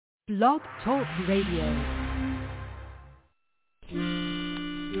Blog Talk Radio.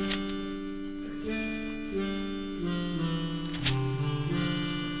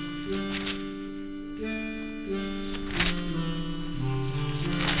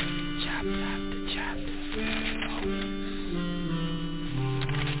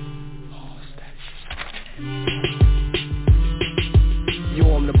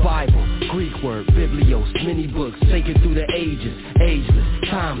 Many books taken through the ages, ageless,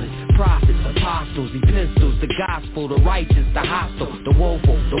 timeless, prophets, apostles, epistles, the gospel, the righteous, the hostile, the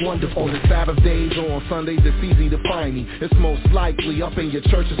woeful, the wonderful. On the Sabbath days or on Sundays, it's easy to find me. It's most likely up in your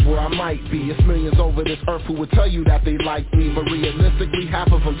churches where I might be. It's millions over this earth who would tell you that they like me, but realistically,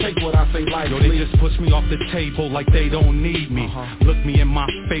 half of them take what I say lightly. Yo, they just push me off the table like they don't need me. Look me in my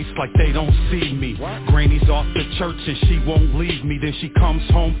face like they don't see me. Granny's off the church and she won't leave me. Then she comes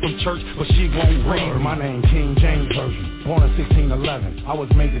home from church, but she won't read me. My name King James Version, born in 1611. I was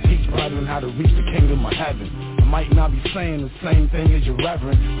made to teach brethren how to reach the kingdom of heaven. I might not be saying the same thing as your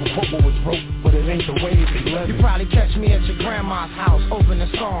reverend. The football was broke, but it ain't the way they live. You probably catch me at your grandma's house,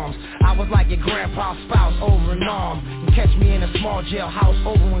 opening Psalms. I was like your grandpa's spouse, over and arm. You catch me in a small jailhouse,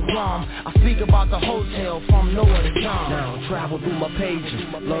 over in Guam. I speak about the hotel from Noah to John. Now travel through my pages,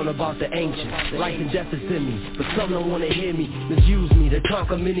 learn about the ancients. Life and death is in me, but some don't wanna hear me. Misuse me to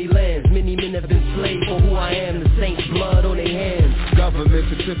conquer many lands. Many men have been slaves for who I am. The saints' blood on their hands.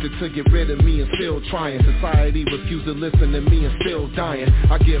 Governments attempted to get rid of me and still trying. Society refused to listen to me and still dying.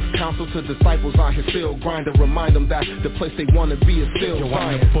 I give counsel to disciples out here still grinding. Remind them that the place they wanna be is still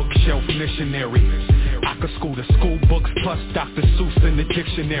science. I'm the bookshelf missionary. I could school the school books plus Dr. Seuss in the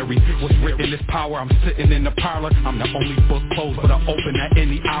dictionary. What's written is power. I'm sitting in the parlor. I'm the only book closed, but I open at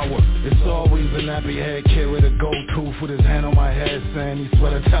any hour. It's always a nappy head kid with a gold tooth, with his hand on my head saying he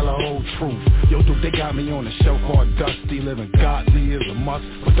swear to tell the whole truth. Yo, dude, they got me on a show called Dusty. Living godly is a must,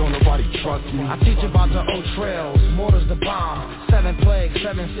 but don't nobody trust me. I teach about the old trails, mortars the bomb, 7 plagues,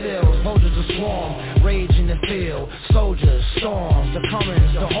 7 seals, soldiers to swarm, rage in the field, soldiers, storms, the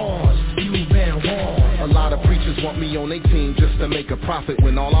comings, the horns, you've been warned. A lot of preachers want me on their team just to make a profit,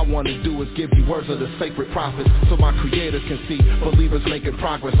 when all I want to do is give you words of the sacred prophets, so my creators can see believers making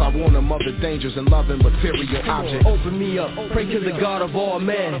progress. I warn them of the dangers in loving material objects. Open me up, pray to the God of all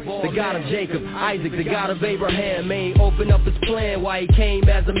men, the God of Jacob, Isaac, the God of Abraham. May open up his plan why he came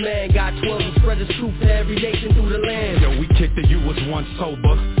as a man. Got 12 and spread his truth to every nation through the land. Yo, we kicked it, you was once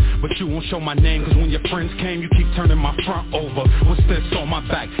sober, but you won't show my name, cause when your friends came, you keep turning my front over. What's this on my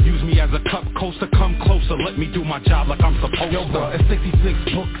back? Use me as a cup coaster, come closer, let me do my job like I'm supposed to. Yo, bro, it's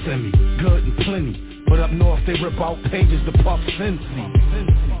 66 books in me, good and plenty, but up north they rip out pages to puff Cincy.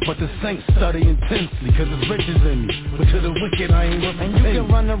 But the saints study intensely, cause there's riches in me, but to the wicked I ain't worth a penny. And you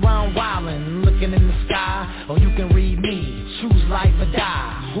can run around wildin', looking in the sky, or you can read me, choose life or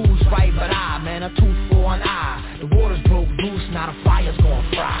die. Who's right but I, man, a tooth for an eye. The waters broke loose, now the fire's gonna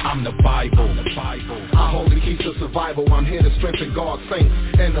fry. I'm the Bible. I hold the keys to survival. I'm here to strengthen God's saints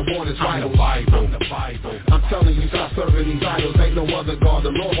and the waters vitals. I'm the Bible. I'm telling you, stop serving these idols. Ain't no other God, the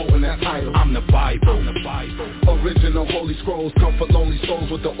Lord holding that title. I'm the Bible. Original holy scrolls, comfort lonely souls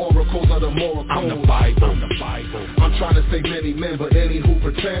with the oracles of the moral codes. I'm the Bible. I'm trying to save many men, but any who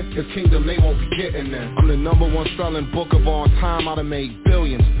pretend his kingdom, they won't be getting there. I'm the #1 selling book of all time. I done made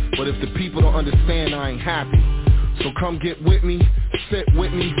billions, but if the people don't understand, I ain't happy. So come get with me, sit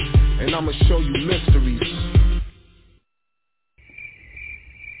with me, and I'ma show you mysteries.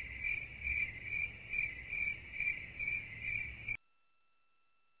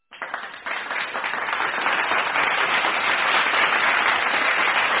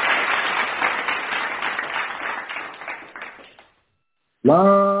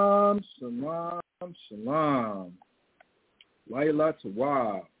 Shalom, shalom, shalom. Laila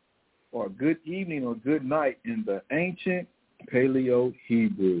Tawab, or good evening or good night in the ancient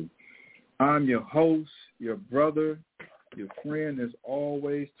Paleo-Hebrew. I'm your host, your brother, your friend as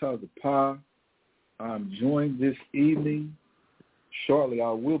always, Tazapa. I'm joined this evening, shortly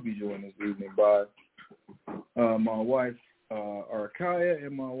I will be joined this evening by my wife, Arakaya,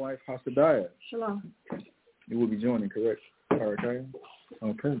 and my wife, Hasadaya. Shalom. You will be joining, correct, Arakaya?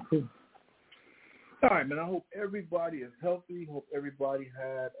 Okay, cool. All right, man, I hope everybody is healthy. Hope everybody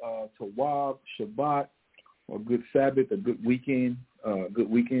had Tawab, Shabbat, or a good Sabbath, a good weekend. Good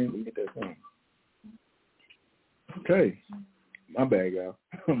weekend. We get that from. Okay. My bad, y'all.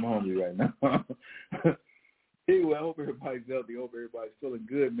 I'm hungry right now. Anyway, I hope everybody's healthy. I hope everybody's feeling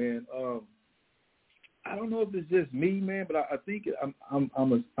good, man. I don't know if it's just me, man, but I think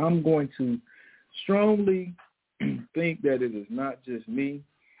I'm going to strongly think that it is not just me.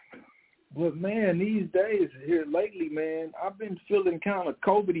 But, man, these days here lately, man, I've been feeling kind of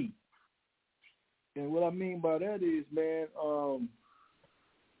COVID-y. And what I mean by that is, man,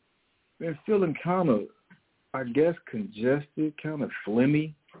 been feeling kind of, I guess, congested, kind of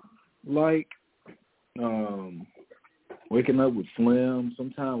phlegmy, like waking up with phlegm,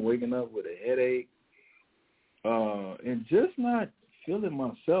 sometimes waking up with a headache, and just not feeling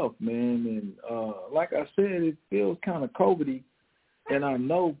myself, man. And like I said, it feels kind of COVID-y, and I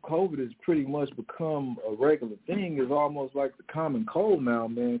know COVID has pretty much become a regular thing. It's almost like the common cold now,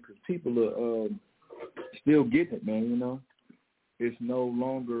 man, because people are still getting it, man, you know. It's no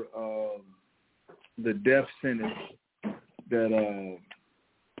longer the death sentence that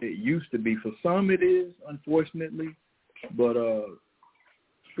it used to be. For some it is, unfortunately, but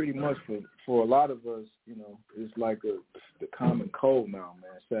pretty much for a lot of us, you know, it's like the common cold now,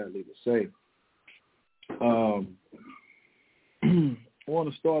 man, sadly to say. I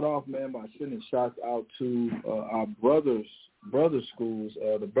want to start off, man, by sending shots out to our brothers schools,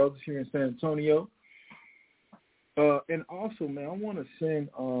 the brothers here in San Antonio. And also, man, I want to send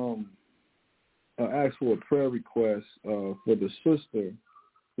ask for a prayer request for the sister,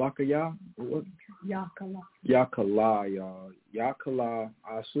 Yakala, y'all. Yakala,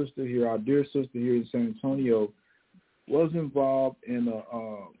 our sister here, our dear sister here in San Antonio, was involved in a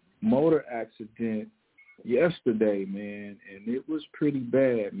motor accident yesterday, man, and it was pretty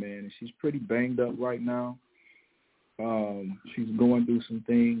bad, man. And she's pretty banged up right now. She's going through some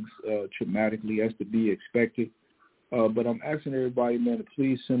things traumatically, as to be expected. But I'm asking everybody, man, to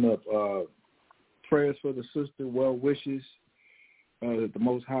please send up prayers for the sister, well wishes, that the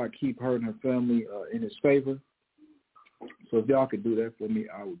Most High keep her and her family in His favor. So if y'all could do that for me,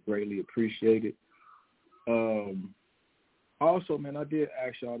 I would greatly appreciate it. Also, man, I did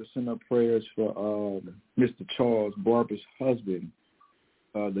ask y'all to send up prayers for Mr. Charles Barber's husband.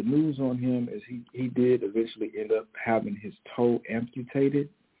 The news on him is he did eventually end up having his toe amputated.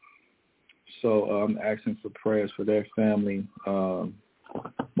 So I'm asking for prayers for their family.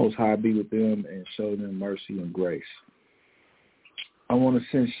 Most High be with them and show them mercy and grace. I want to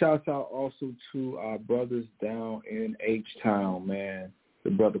send shouts out also to our brothers down in H-Town, man.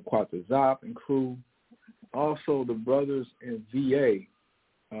 The brother Tazapa and crew. Also the brothers in VA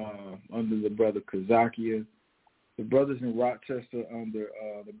under the brother Kazakia. The brothers in Rochester under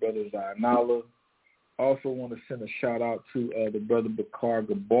the brother Zainala. Also want to send a shout out to the brother Bakar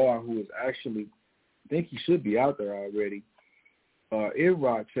Gabar, who is actually, I think he should be out there already, in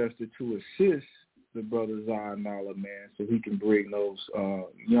Rochester to assist the brother Zainala, man, so he can bring those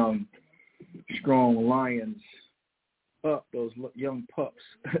young, strong lions up, those young pups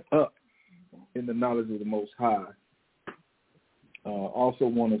up in the knowledge of the Most High. Also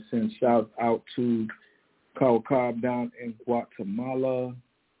want to send shout out to Kawakab down in Guatemala.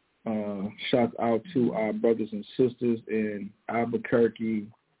 Shout out to our brothers and sisters in Albuquerque,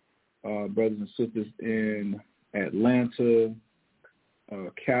 brothers and sisters in Atlanta,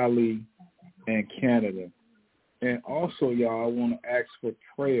 Cali, and Canada. And also, y'all, I want to ask for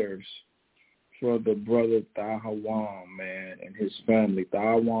prayers for the brother Thahawam, man, and his family.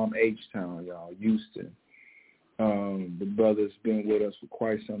 Thahawam H-Town, y'all, Houston. The brother's been with us for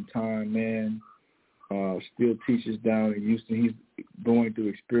quite some time, man. Still teaches down in Houston. He's going through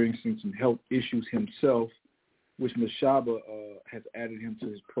experiencing some health issues himself, which Mashaba has added him to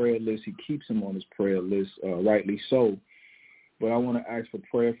his prayer list. He keeps him on his prayer list, rightly so. But I want to ask for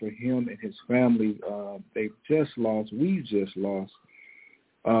prayer for him and his family. We've just lost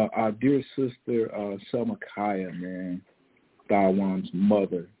our dear sister, Selma Kaya, man, Thawam's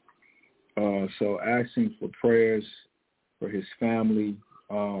mother. So asking for prayers for his family.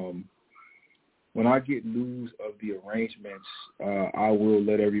 When I get news of the arrangements, I will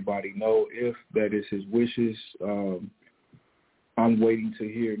let everybody know if that is his wishes. I'm waiting to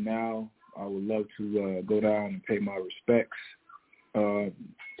hear now. I would love to go down and pay my respects to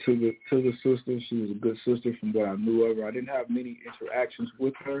the sister. She was a good sister from what I knew of her. I didn't have many interactions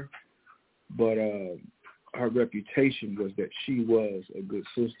with her, but her reputation was that she was a good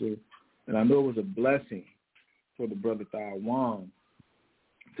sister. And I know it was a blessing for the brother Thawam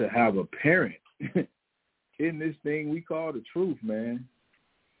to have a parent in this thing we call the truth, man.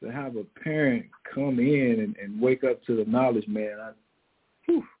 To have a parent come in and wake up to the knowledge, man.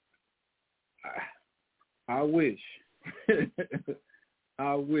 I wish.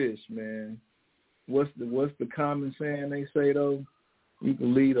 I wish, man. What's the common saying they say though? You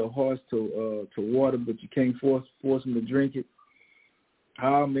can lead a horse to water, but you can't force him to drink it.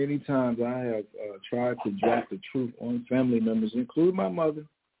 How many times I have tried to drop the truth on family members, including my mother.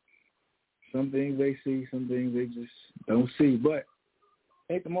 Some things they see, some things they just don't see. But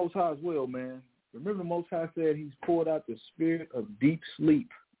ain't the Most High's will, man. Remember the Most High said He's poured out the spirit of deep sleep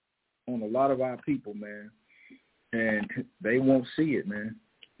on a lot of our people, man, and they won't see it, man.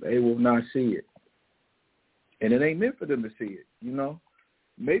 They will not see it. And it ain't meant for them to see it, you know.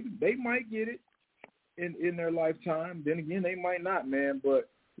 Maybe they might get it in their lifetime. Then again, they might not, man. But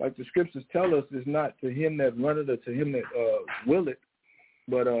like the scriptures tell us, it's not to him that runneth or to him that will it.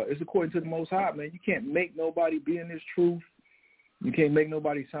 But it's according to the Most High, man. You can't make nobody be in this truth. You can't make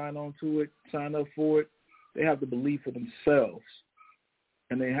nobody sign on to it, sign up for it. They have to believe for themselves.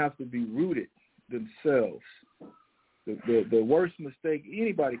 And they have to be rooted themselves. The worst mistake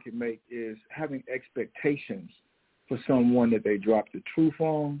anybody can make is having expectations for someone that they drop the truth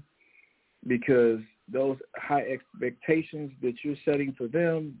on, because those high expectations that you're setting for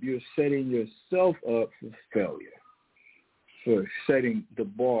them, you're setting yourself up for failure, for setting the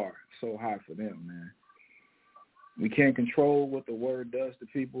bar so high for them, man. We can't control what the word does to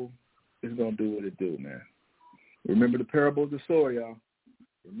people. It's going to do what it do, man. Remember the parable of the sower, y'all.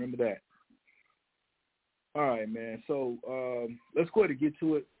 Remember that. All right, man. So let's go ahead and get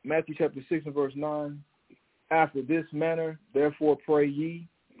to it. Matthew chapter 6 and verse 9. After this manner, therefore pray ye,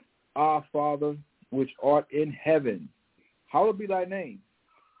 Our Father, which art in heaven, hallowed be thy name.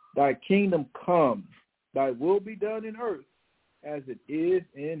 Thy kingdom come, thy will be done in earth as it is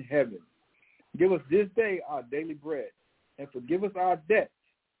in heaven. Give us this day our daily bread, and forgive us our debts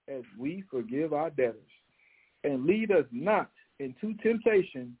as we forgive our debtors. And lead us not into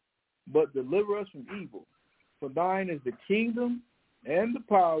temptation, but deliver us from evil. For thine is the kingdom and the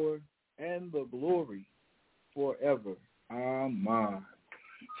power and the glory forever. Amen.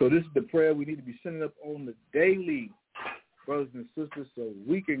 So this is the prayer we need to be sending up on the daily, brothers and sisters, so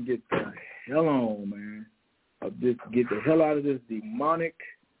we can get the hell on, man. Get the hell out of this demonic,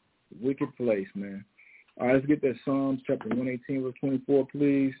 wicked place, man. All right, let's get that Psalms chapter 118, verse 24,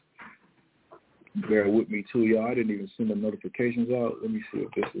 please. Bear with me, too, y'all. I didn't even send the notifications out. Let me see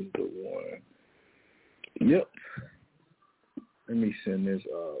if this is the one. Yep. Let me send this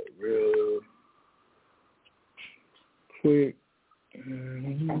real quick.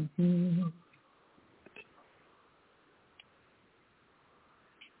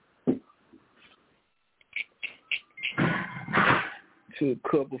 To a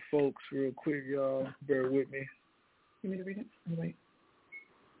couple folks real quick, y'all. Bear with me. You want me to read it? Wait.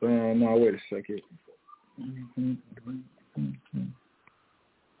 No, wait a second.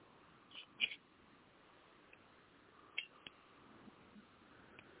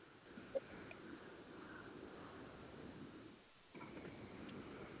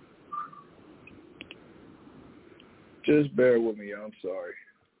 Just bear with me, I'm sorry.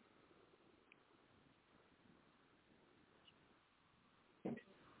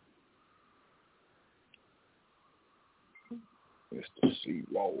 Mr. C.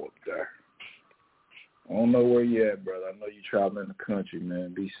 Wall up there. I don't know where you at, brother. I know you traveling the country,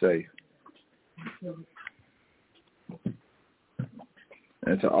 man. Be safe.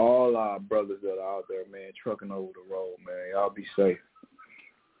 And to all our brothers that are out there, man, trucking over the road, man, y'all be safe.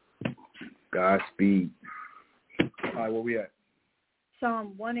 Godspeed. All right, where we at?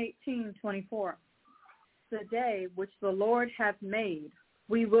 Psalm 118:24. The day which the Lord hath made,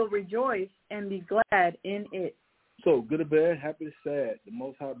 we will rejoice and be glad in it. So, good or bad, happy or sad, the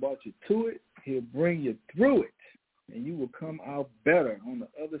Most High brought you to it. He'll bring you through it, and you will come out better on the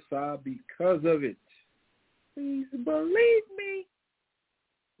other side because of it. Please believe me.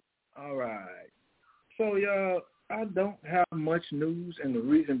 All right. So, y'all, I don't have much news, and the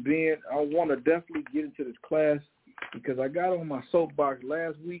reason being, I want to definitely get into this class because I got on my soapbox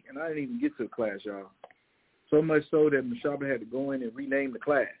last week, and I didn't even get to the class, y'all. So much so that Mashaba had to go in and rename the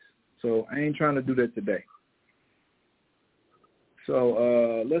class. So I ain't trying to do that today.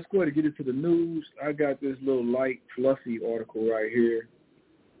 So let's go ahead and get into the news. I got this little light, fluffy article right here,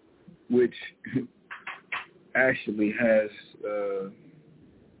 which actually has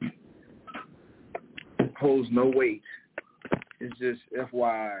holds no weight. It's just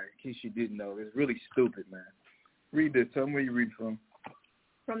FYI, in case you didn't know. It's really stupid, man. Read this. Tell me where you read from.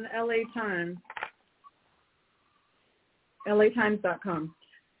 From the LA Times. LATimes.com.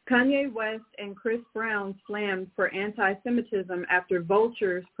 Kanye West and Chris Brown slammed for anti-Semitism after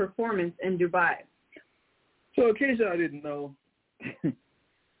Vulture's performance in Dubai. So in case y'all didn't know,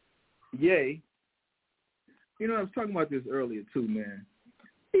 Ye, you know, I was talking about this earlier too, man.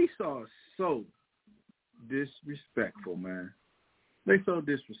 Esau is so disrespectful, man. They so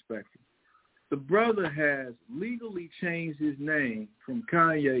disrespectful. The brother has legally changed his name from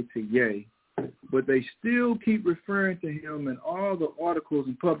Kanye to Ye, but they still keep referring to him in all the articles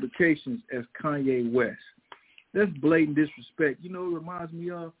and publications as Kanye West. That's blatant disrespect. You know, it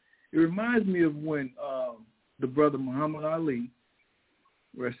reminds me of when the brother Muhammad Ali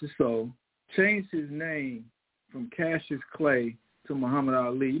rest his soul, changed his name from Cassius Clay to Muhammad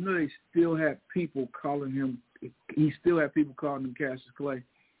Ali. You know, they still have people calling him. He still had people calling him Cassius Clay.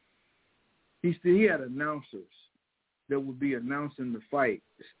 He had announcers that would be announcing the fight,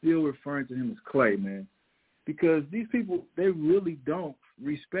 still referring to him as Clay, man. Because these people, they really don't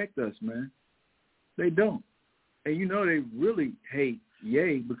respect us, man. They don't. And you know they really hate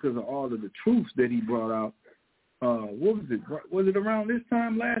Ye because of all of the truths that he brought out. What was it? Was it around this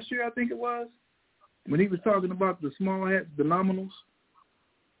time last year, I think it was, when he was talking about the small hats, the nominals?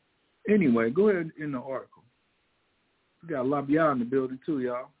 Anyway, go ahead in the article. We got Labia in the building too,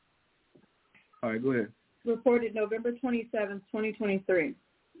 y'all. All right, go ahead. Reported November 27, 2023.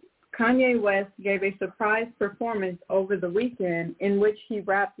 Kanye West gave a surprise performance over the weekend in which he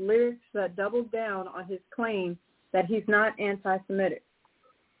rapped lyrics that doubled down on his claim that he's not anti-Semitic.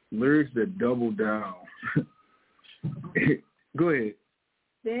 Lyrics that double down. Go ahead.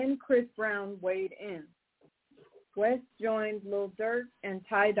 Then Chris Brown weighed in. West joined Lil Durk and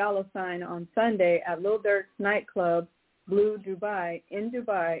Ty Dolla $ign on Sunday at Lil Durk's nightclub, Blue Dubai, in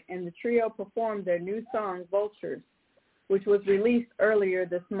Dubai, and the trio performed their new song, Vultures, which was released earlier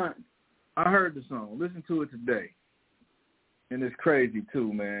this month. I heard the song. Listen to it today. And it's crazy,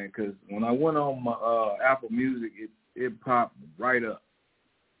 too, man, because when I went on my Apple Music, it popped right up.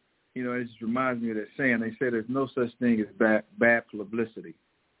 You know, it just reminds me of that saying. They say there's no such thing as bad publicity.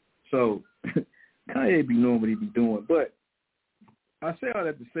 So Kanye be knowing what he be doing. But I say all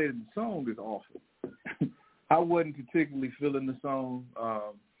that to say that the song is awful. I wasn't particularly feeling the song.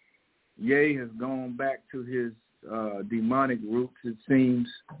 Ye has gone back to his demonic roots, it seems.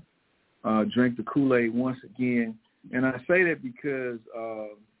 Drink the Kool-Aid once again. And I say that because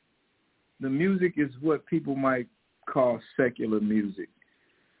the music is what people might call secular music.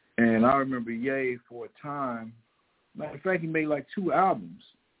 And I remember Ye for a time, matter of fact, he made like 2 albums,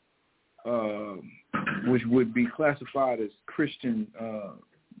 which would be classified as Christian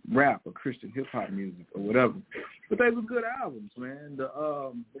rap or Christian hip-hop music or whatever. But they were good albums, man.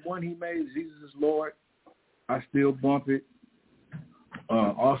 The one he made, Jesus is Lord, I still bump it.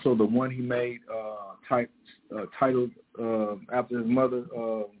 Also, the one he made titled after his mother,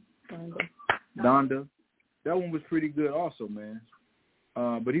 Donda. That one was pretty good also, man.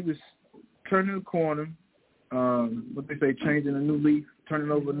 But he was turning the corner, what they say, changing a new leaf,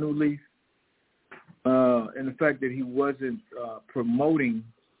 turning over a new leaf. And the fact that he wasn't promoting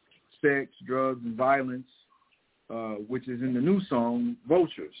sex, drugs, and violence, which is in the new song,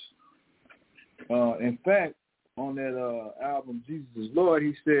 Vultures. In fact, on that album, Jesus is Lord,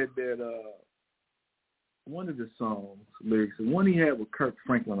 he said that one of the songs, lyrics, the one he had with Kirk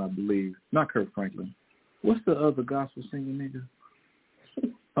Franklin, I believe. Not Kirk Franklin. What's the other gospel singing nigga?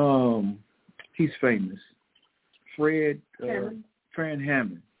 He's famous. Fred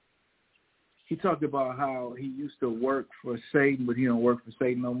Hammond. He talked about how he used to work for Satan, but he don't work for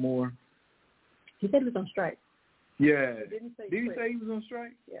Satan no more. He said he was on strike. Yeah. Did he say he was on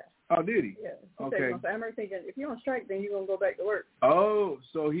strike? Yeah. Oh, did he? Yeah. Okay. I remember thinking, if you're on strike, then you're going to go back to work. Oh,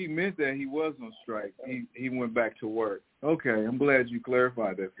 so he meant that he was on strike. He went back to work. Okay, I'm glad you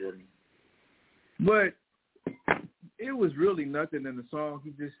clarified that for me. But it was really nothing in the song. He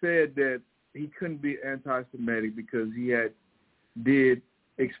just said that he couldn't be anti-Semitic because he did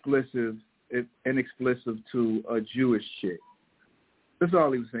explicit to a Jewish chick. That's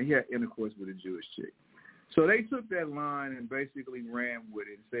all he was saying. He had intercourse with a Jewish chick. So they took that line and basically ran with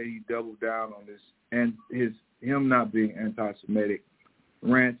it and said he doubled down on this and him not being anti-Semitic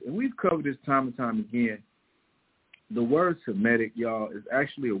rants. And we've covered this time and time again. The word Semitic, y'all, is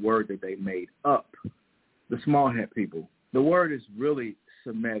actually a word that they made up. The small hat people. The word is really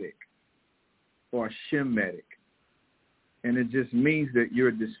Semitic or Shemitic. And it just means that you're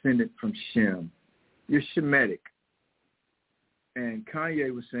a descendant from Shem. You're Shemitic. And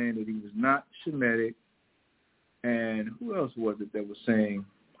Kanye was saying that he was not Shemitic. And who else was it that was saying?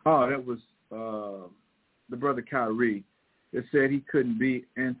 Oh, that was the brother Kyrie that said he couldn't be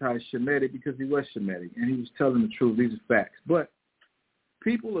anti-Shemitic because he was Shemitic. And he was telling the truth. These are facts. But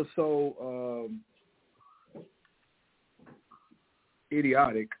people are so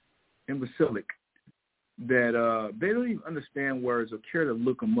idiotic, imbecilic, that they don't even understand words or care to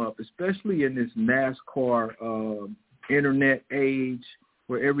look them up, especially in this NASCAR internet age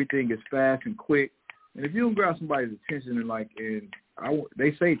where everything is fast and quick. And if you don't grab somebody's attention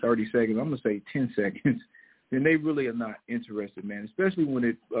they say 30 seconds, I'm going to say 10 seconds, then they really are not interested, man, especially when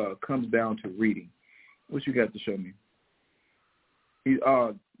it comes down to reading. What you got to show me?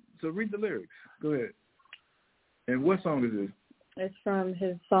 So read the lyrics. Go ahead. And what song is this? It's from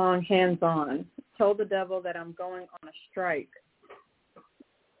his song, Hands On. Told the devil that I'm going on a strike.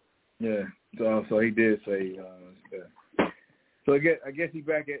 Yeah. So he did say. So I guess he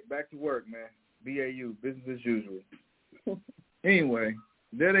back to work, man. BAU, business as usual. Anyway,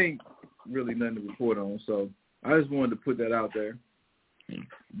 that ain't really nothing to report on. So I just wanted to put that out there.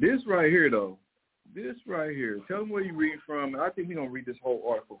 This right here, though. Tell them where you read from. I think we're going to read this whole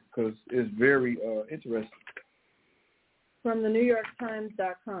article because it's very interesting. From the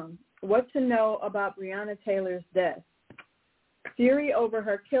NewYorkTimes.com. What to know about Breonna Taylor's death. Fury over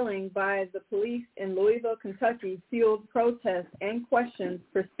her killing by the police in Louisville, Kentucky, fueled protests and questions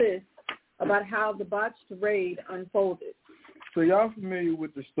persist about how the botched raid unfolded. So y'all familiar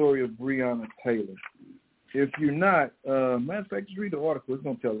with the story of Breonna Taylor? If you're not, matter of fact, just read the article. It's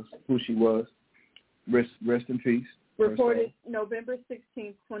going to tell us who she was. Rest in peace. Reported November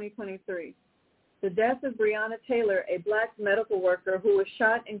 16, 2023. The death of Breonna Taylor, a black medical worker who was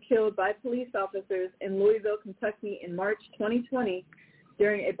shot and killed by police officers in Louisville, Kentucky in March 2020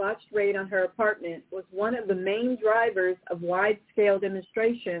 during a botched raid on her apartment, was one of the main drivers of wide-scale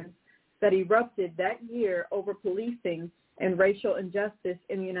demonstrations that erupted that year over policing and racial injustice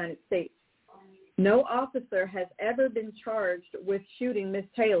in the United States. No officer has ever been charged with shooting Ms.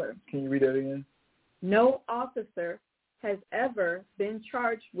 Taylor. Can you read that again? No officer has ever been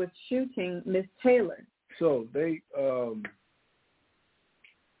charged with shooting Ms. Taylor. So they what's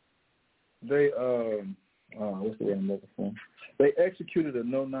the word I'm looking for? They executed a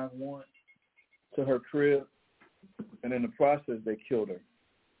no-knock warrant to her crib, and in the process they killed her.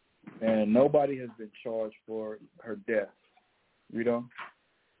 And nobody has been charged for her death. Read on.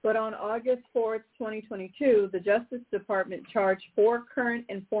 But on August 4th, 2022, the Justice Department charged 4 current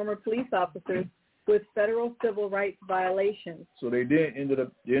and former police officers with federal civil rights violations. So they did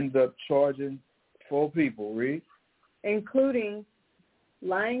end up charging 4 people, read? Including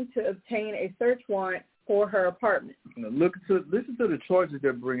lying to obtain a search warrant for her apartment. Now listen to the charges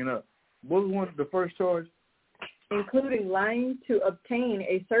they're bringing up. What was the first charge? Including lying to obtain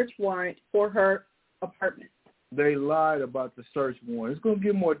a search warrant for her apartment. They lied about the search warrant. It's going to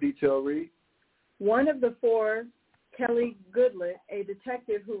give more detail, read. One of the 4, Kelly Goodlett, a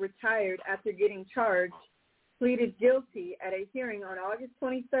detective who retired after getting charged, pleaded guilty at a hearing on August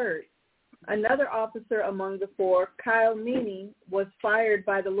 23rd. Another officer among the 4, Kyle Meany, was fired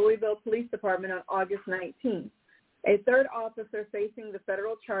by the Louisville Police Department on August 19th. A third officer facing the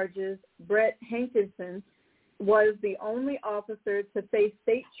federal charges, Brett Hankinson, was the only officer to face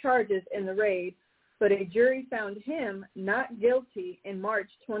state charges in the raid, but a jury found him not guilty in March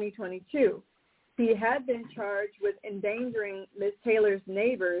 2022. He had been charged with endangering Ms. Taylor's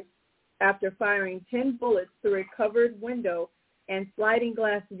neighbors after firing 10 bullets through a covered window and sliding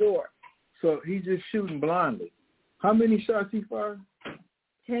glass door. So he's just shooting blindly. How many shots he fired?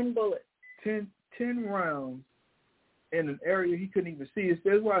 10 bullets. 10 rounds in an area he couldn't even see.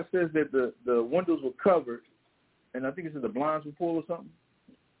 That's why it says that the windows were covered, and I think it said the blinds were pulled or something.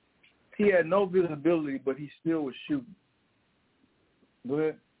 He had no visibility, but he still was shooting. Go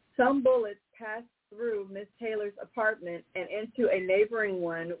ahead. Some bullets passed through Ms. Taylor's apartment and into a neighboring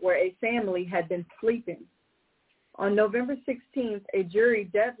one where a family had been sleeping. On November 16th, a jury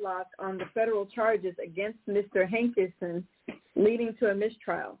deadlocked on the federal charges against Mr. Hankinson, leading to a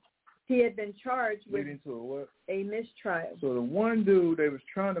mistrial. He had been charged with leading to a what? A mistrial. So the one dude they was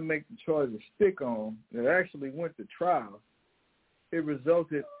trying to make the charges stick on that actually went to trial, it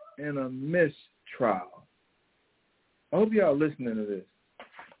resulted in a mistrial. I hope y'all listening to this.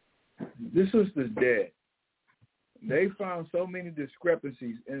 This sister's dead. They found so many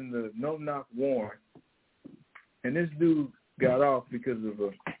discrepancies in the no-knock warrant, and this dude got off because of a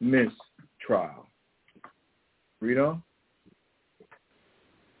mistrial. Read on.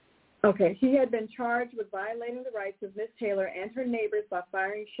 Okay, he had been charged with violating the rights of Ms. Taylor and her neighbors by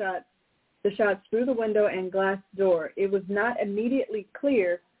firing the shots through the window and glass door. It was not immediately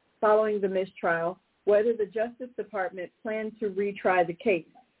clear following the mistrial whether the Justice Department planned to retry the case.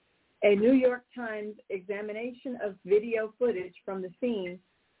 A New York Times examination of video footage from the scene,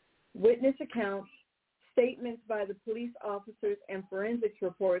 witness accounts, statements by the police officers, and forensics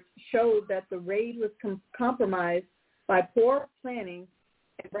reports showed that the raid was compromised by poor planning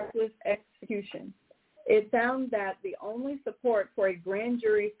and reckless execution. It found that the only support for a grand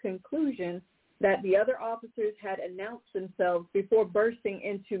jury's conclusion that the other officers had announced themselves before bursting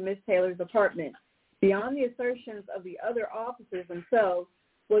into Ms. Taylor's apartment, beyond the assertions of the other officers themselves,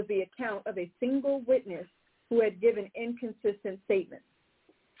 was the account of a single witness who had given inconsistent statements.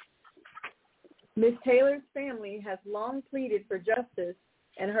 Ms. Taylor's family has long pleaded for justice,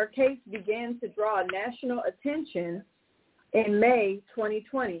 and her case began to draw national attention in May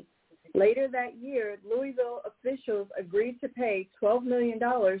 2020. Later that year, Louisville officials agreed to pay $12 million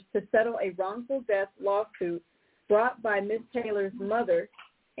to settle a wrongful death lawsuit brought by Ms. Taylor's mother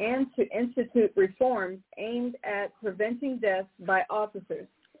and to institute reforms aimed at preventing deaths by officers.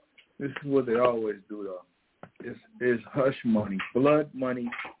 This is what they always do, though. It's hush money, blood money,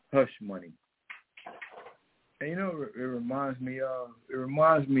 hush money. And you know, it reminds me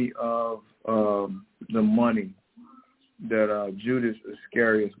of the money that Judas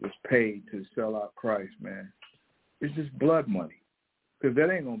Iscariot was paid to sell out Christ, man. It's just blood money, because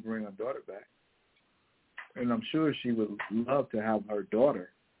that ain't going to bring her daughter back. And I'm sure she would love to have her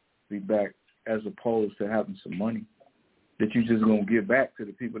daughter be back as opposed to having some money that you just going to give back to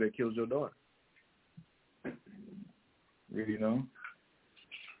the people that killed your daughter. You know?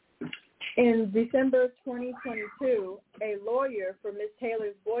 In December 2022, a lawyer for Ms.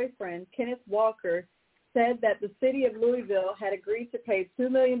 Taylor's boyfriend, Kenneth Walker, said that the city of Louisville had agreed to pay $2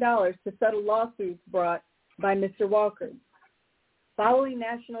 million to settle lawsuits brought by Mr. Walker. Following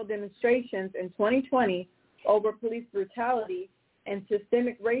national demonstrations in 2020 over police brutality and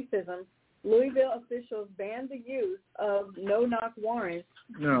systemic racism, Louisville officials banned the use of no-knock warrants.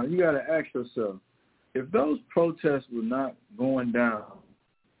 No, you got to ask yourself, if those protests were not going down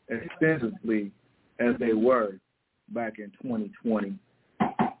extensively as they were back in 2020,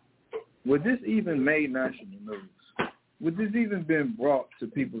 would this even made national news? Would this even been brought to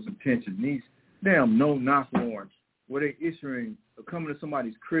people's attention? These damn no-knock warrants where they issuing or coming to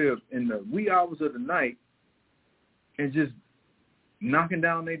somebody's crib in the wee hours of the night and just knocking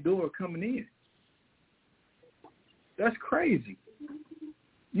down their door coming in. That's crazy.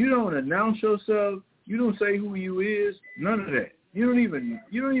 You don't announce yourself. You don't say who you is. None of that. You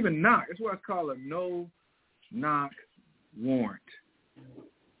don't even knock. That's why it's called a no-knock warrant.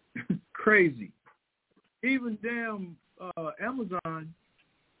 Crazy. Even damn Amazon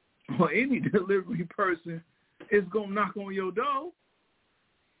or any delivery person is going to knock on your door.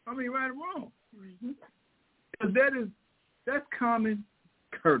 I mean, right or wrong. Mm-hmm. 'Cause that's common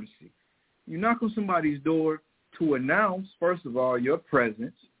courtesy. You knock on somebody's door to announce, first of all, your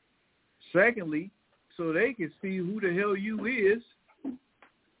presence. Secondly, so they can see who the hell you is,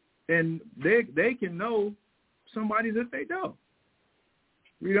 and they can know somebody that they know.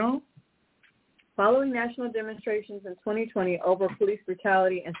 You know? Following national demonstrations in 2020 over police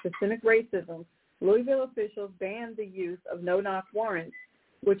brutality and systemic racism, Louisville officials banned the use of no-knock warrants,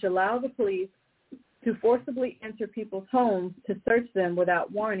 which allow the police to forcibly enter people's homes to search them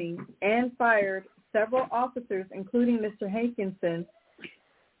without warning, and fired several officers, including Mr. Hankinson,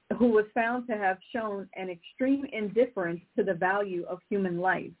 who was found to have shown an extreme indifference to the value of human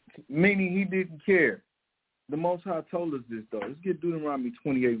life. Meaning he didn't care. The Most High told us this, though. Let's get Deuteronomy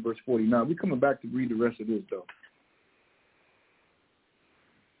 28, verse 49. We're coming back to read the rest of this, though.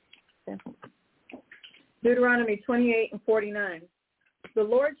 Deuteronomy 28 and 49. The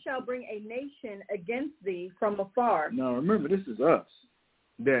Lord shall bring a nation against thee from afar. Now, remember, this is us,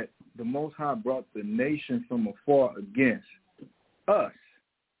 that the Most High brought the nation from afar against us.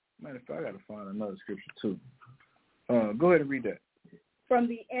 Matter of fact, I got to find another scripture, too. Go ahead and read that. From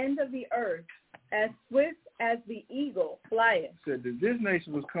the end of the earth, as swift as the eagle flieth. Said that this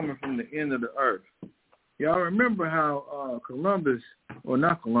nation was coming from the end of the earth. Y'all remember how Columbus, or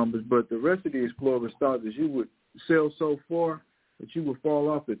not Columbus, but the rest of the explorers thought that you would sail so far that you would fall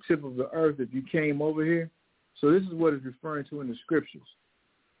off the tip of the earth if you came over here? So this is what it's referring to in the scriptures.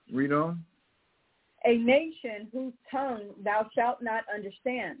 Read on. A nation whose tongue thou shalt not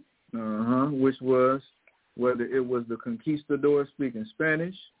understand. Which was, whether it was the conquistadors speaking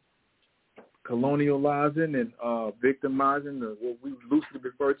Spanish, colonializing and victimizing what we loosely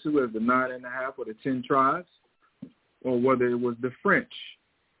refer to as the 9.5 or the 10 tribes, or whether it was the French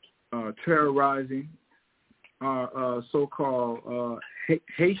terrorizing our so-called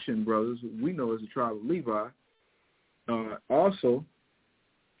Haitian brothers, we know as the tribe of Levi, also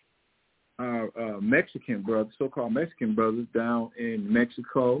our Mexican brothers, so-called Mexican brothers down in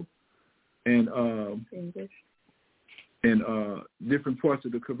Mexico and different parts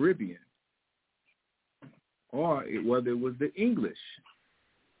of the Caribbean, or whether it was the English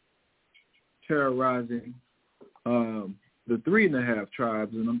terrorizing the 3.5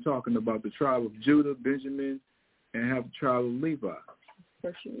 tribes, and I'm talking about the tribe of Judah, Benjamin, and half the tribe of Levi.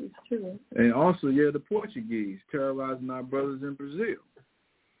 Portuguese too. And also, the Portuguese terrorizing our brothers in Brazil,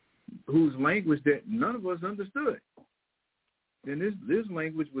 whose language that none of us understood. And this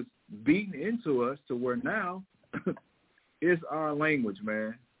language was beaten into us to where now it's our language,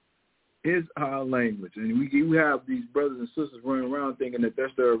 man. It's our language. And we have these brothers and sisters running around thinking that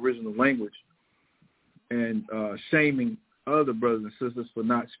that's their original language and shaming other brothers and sisters for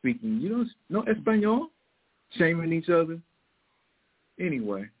not speaking, no Espanol, shaming each other.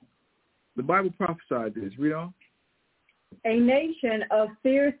 Anyway, the Bible prophesied this. Read on. A nation of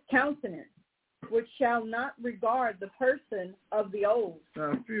fierce countenance, which shall not regard the person of the old.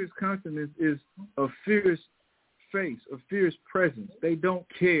 Fierce countenance is a fierce face, a fierce presence. They don't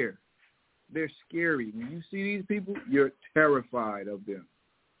care. They're scary. When you see these people, you're terrified of them.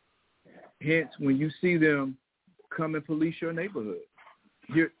 Hence, when you see them come and police your neighborhood,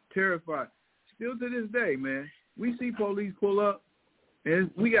 you're terrified. Still to this day, man, we see police pull up, and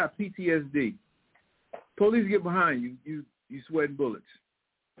we got PTSD. Police get behind you, you sweating bullets.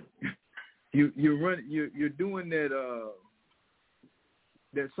 You're doing that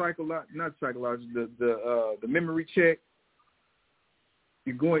the memory check.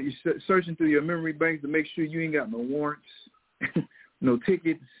 You're searching through your memory banks to make sure you ain't got no warrants, no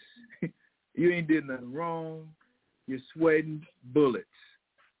tickets, you ain't did nothing wrong. You're sweating bullets.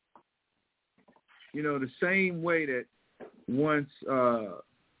 The same way that once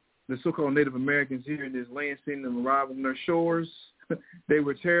the so-called Native Americans here in this land seen them arrive on their shores, they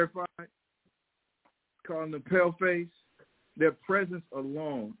were terrified, calling them pale-face. Their presence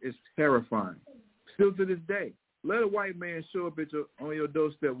alone is terrifying. Still to this day. Let a white man show up on your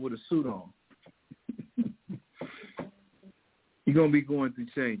doorstep with a suit on. You're going to be going through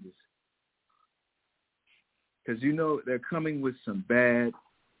changes. Because they're coming with some bad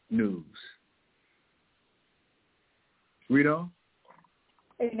news. Read on.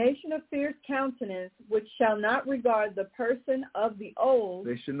 A nation of fierce countenance, which shall not regard the person of the old.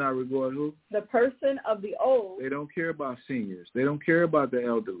 They should not regard who? The person of the old. They don't care about seniors. They don't care about the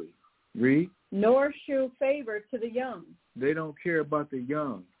elderly. Read. Nor shew favor to the young. They don't care about the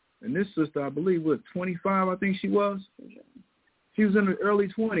young. And this sister, I believe, 25, I think she was? She was in her early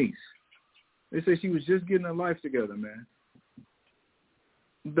 20s. They say she was just getting her life together, man.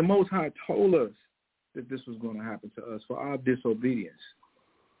 The Most High told us that this was going to happen to us for our disobedience.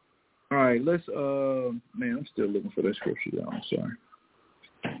 All right, let's, man, I'm still looking for that scripture, y'all. I'm sorry.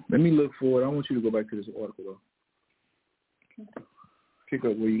 Let me look for it. I want you to go back to this article, though. Pick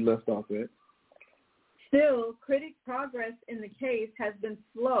up where you left off at. Still, critics' progress in the case has been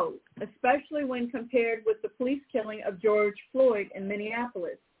slow, especially when compared with the police killing of George Floyd in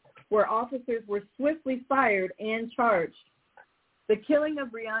Minneapolis, where officers were swiftly fired and charged. The killing of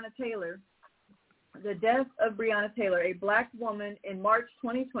Breonna Taylor, the death of Breonna Taylor, a black woman, in March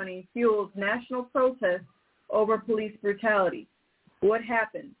 2020 fueled national protests over police brutality. What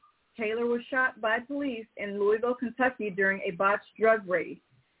happened? Taylor was shot by police in Louisville, Kentucky during a botched drug raid.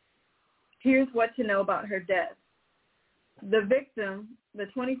 Here's what to know about her death. The victim, the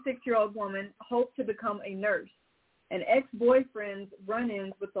 26-year-old woman, hoped to become a nurse. An ex-boyfriend's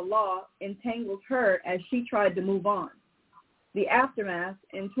run-ins with the law entangled her as she tried to move on. The aftermath,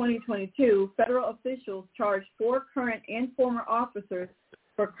 in 2022, federal officials charged 4 current and former officers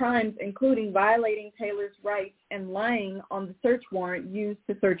for crimes including violating Taylor's rights and lying on the search warrant used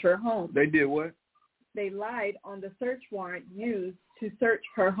to search her home. They did what? They lied on the search warrant used to search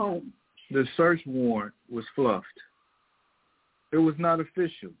her home. The search warrant was fluffed. It was not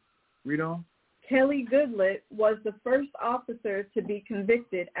official. Read on. Kelly Goodlett was the first officer to be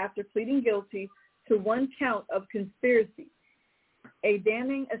convicted after pleading guilty to 1 count of conspiracy. A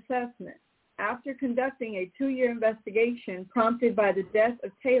damning assessment. After conducting a 2-year investigation prompted by the death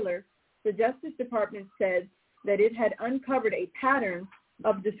of Taylor, the Justice Department said that it had uncovered a pattern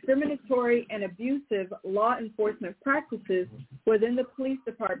of discriminatory and abusive law enforcement practices within the police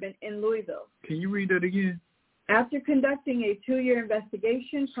department in Louisville. Can you read that again? After conducting a 2-year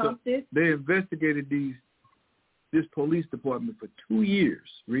investigation prompted... So they investigated this police department for 2 years.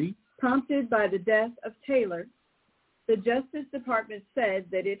 Read. Prompted by the death of Taylor, the Justice Department said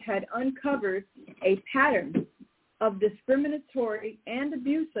that it had uncovered a pattern of discriminatory and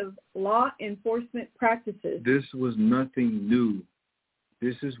abusive law enforcement practices. This was nothing new.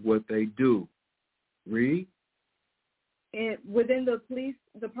 This is what they do. Read. Within the police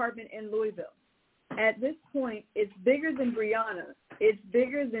department in Louisville. At this point, it's bigger than Breonna. It's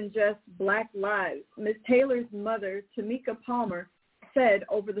bigger than just black lives. Ms. Taylor's mother, Tamika Palmer, said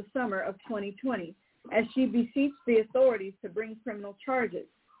over the summer of 2020, as she beseeched the authorities to bring criminal charges.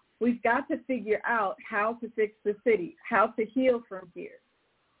 We've got to figure out how to fix the city, how to heal from here.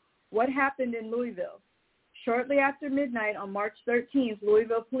 What happened in Louisville? Shortly after midnight on March 13th,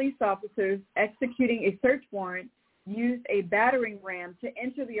 Louisville police officers executing a search warrant used a battering ram to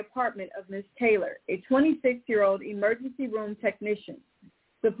enter the apartment of Ms. Taylor, a 26-year-old emergency room technician.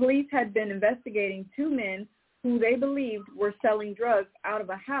 The police had been investigating 2 men who they believed were selling drugs out of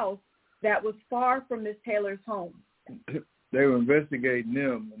a house that was far from Ms. Taylor's home. They were investigating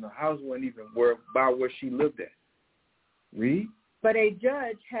them, and the house wasn't even by where she lived at. Read. But a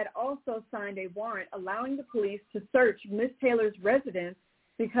judge had also signed a warrant allowing the police to search Miss Taylor's residence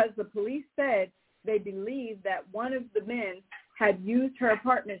because the police said they believed that one of the men had used her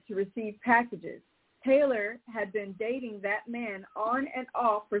apartment to receive packages. Taylor had been dating that man on and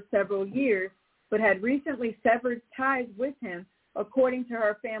off for several years, but had recently severed ties with him, according to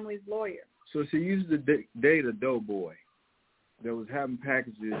her family's lawyer. So she used to date a doughboy that was having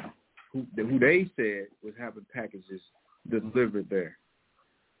packages, who they said was having packages delivered there.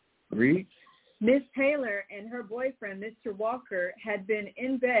 Read. Miss Taylor and her boyfriend, Mr. Walker, had been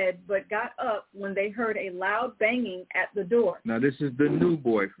in bed but got up when they heard a loud banging at the door. Now, this is the new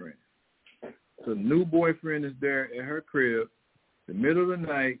boyfriend. So the new boyfriend is there at her crib. The middle of the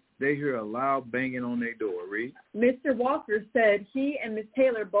night, they hear a loud banging on their door. Read. Mr. Walker said he and Miss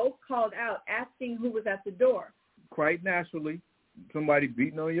Taylor both called out asking who was at the door. Quite naturally, somebody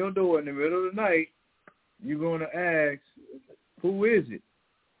beating on your door in the middle of the night, you're going to ask, who is it?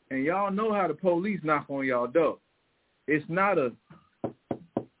 And y'all know how the police knock on y'all door. It's not a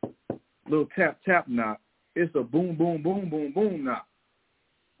little tap, tap knock. It's a boom, boom, boom, boom, boom knock.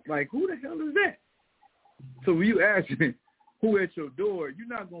 Like, who the hell is that? So when you ask who at your door, you're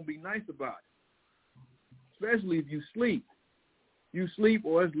not going to be nice about it, especially if you sleep. You sleep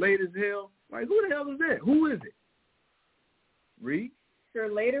or it's late as hell. Like, who the hell is that? Who is it? Read.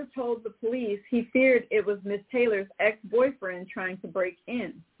 Walker later told the police he feared it was Miss Taylor's ex-boyfriend trying to break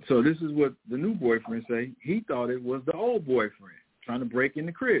in. So this is what the new boyfriend say. He thought it was the old boyfriend trying to break in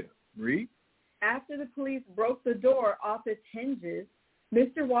the crib. Read. After the police broke the door off its hinges,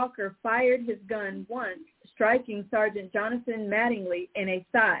 Mr. Walker fired his gun once, striking Sergeant Jonathan Mattingly in a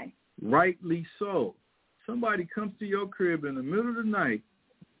thigh. Rightly so. Somebody comes to your crib in the middle of the night,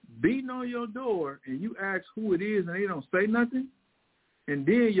 beating on your door, and you ask who it is and they don't say nothing, and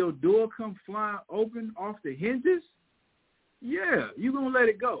then your door comes flying open off the hinges, yeah, you're going to let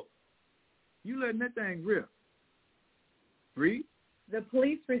it go. You letting that thing rip. Read. The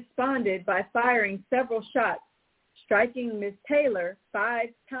police responded by firing several shots, striking Miss Taylor 5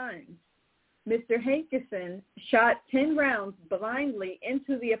 times. Mr. Hankerson shot 10 rounds blindly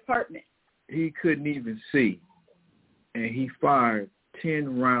into the apartment. He couldn't even see, and he fired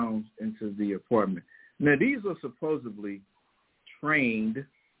 10 rounds into the apartment. Now, these are supposedly trained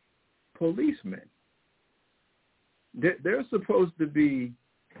policemen. They're supposed to be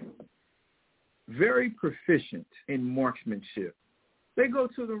very proficient in marksmanship. They go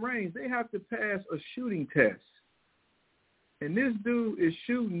to the range. They have to pass a shooting test. And this dude is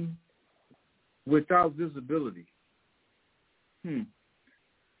shooting without visibility.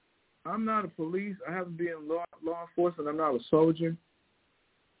 I'm not a police. I haven't been in law enforcement. I'm not a soldier.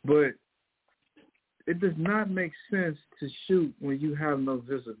 But it does not make sense to shoot when you have no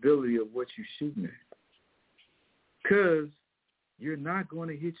visibility of what you're shooting at. Because you're not going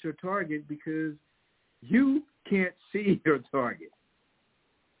to hit your target because you can't see your target.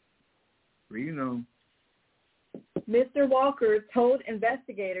 You know. Mr. Walker told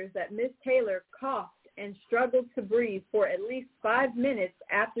investigators that Miss Taylor coughed and struggled to breathe for at least 5 minutes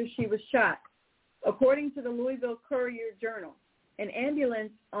after she was shot. According to the Louisville Courier-Journal, an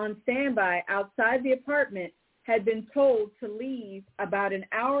ambulance on standby outside the apartment had been told to leave about an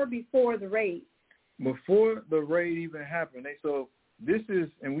hour before the raid. Before the raid even happened, so this is,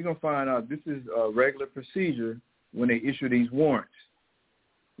 and we're going to find out, this is a regular procedure when they issue these warrants,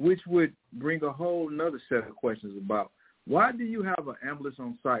 which would bring a whole nother set of questions about why do you have an ambulance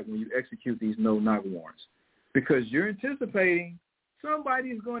on site when you execute these no-knock warrants? Because you're anticipating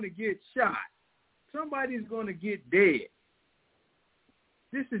somebody's going to get shot. Somebody's going to get dead.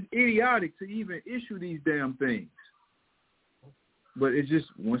 This is idiotic to even issue these damn things. But it just,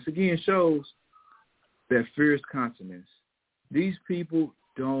 once again, shows that fierce consonance. These people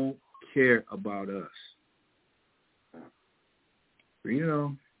don't care about us. You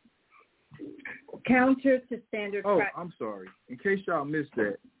know. Counter to standard practice. I'm sorry. In case y'all missed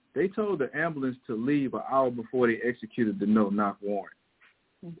that, they told the ambulance to leave an hour before they executed the no-knock warrant.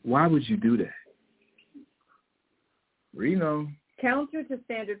 Why would you do that? You know. Counter to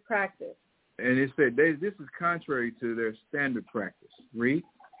standard practice. And it said this is contrary to their standard practice. Read.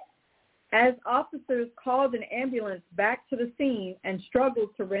 As officers called an ambulance back to the scene and struggled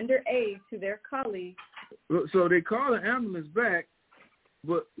to render aid to their colleagues. So they called the ambulance back,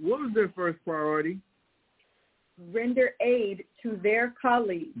 but what was their first priority? Render aid to their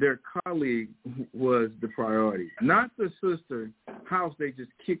colleague. Their colleague was the priority. Not the sister house they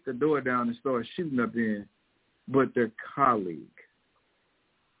just kicked the door down and started shooting up in, but their colleague.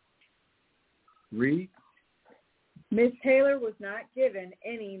 Read. Miss Taylor was not given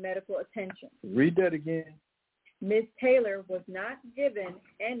any medical attention. Read that again. Miss Taylor was not given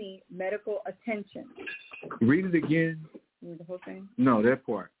any medical attention. Read it again. Read the whole thing? No, that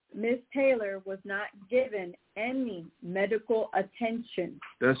part. Miss Taylor was not given any medical attention.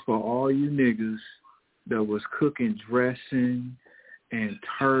 That's for all you niggas that was cooking dressing and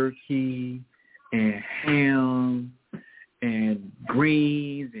turkey and ham and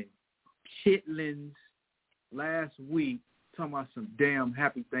greens and chitlins last week, talking about some damn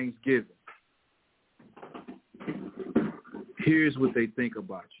happy Thanksgiving. Here's what they think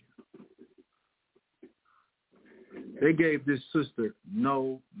about you. They gave this sister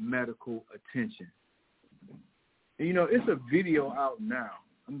no medical attention. And, you know, it's a video out now.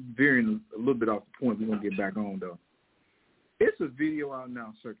 I'm veering a little bit off the point. We're going to get back on, though. It's a video out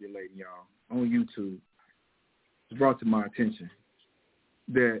now circulating, y'all, on YouTube. It's brought to my attention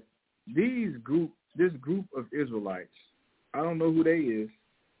that this group of Israelites, I don't know who they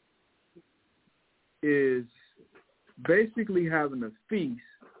is basically having a feast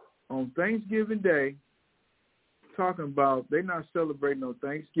on Thanksgiving Day, talking about they're not celebrating no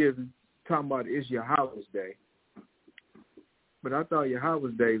Thanksgiving, talking about it's Yahweh's Day. But I thought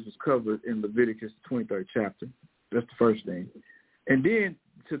Yahweh's Days was covered in Leviticus 23rd chapter. That's the first thing. And then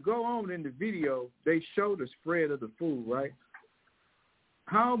to go on in the video, they show the spread of the food, right?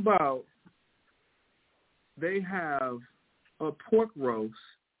 How about they have a pork roast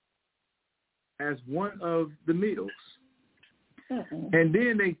as one of the meals? And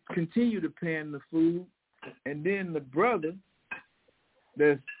then they continue to pan the food, and then the brother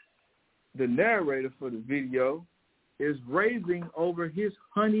that's the narrator for the video is raising over his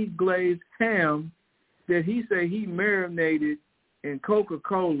honey glazed ham that he said he marinated in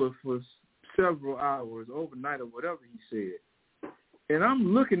Coca-Cola for several hours, overnight or whatever he said. And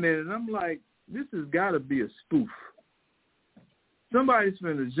I'm looking at it and I'm like, this has got to be a spoof. Somebody's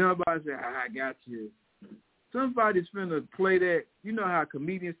finna jump out and say, I got you. Somebody's finna play that. You know how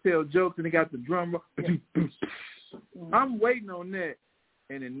comedians tell jokes and they got the drum roll. I'm waiting on that,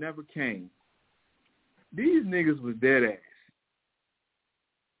 and it never came. These niggas was dead ass.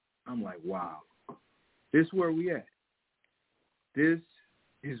 I'm like, wow. This is where we at. This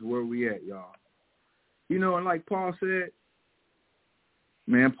is where we at, y'all. You know, and like Paul said,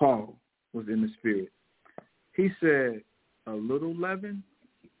 man, Paul was in the spirit. He said, a little leaven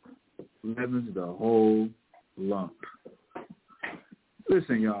leavens the whole lump.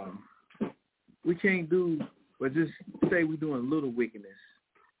 Listen, y'all, we can't do but just say we're doing a little wickedness.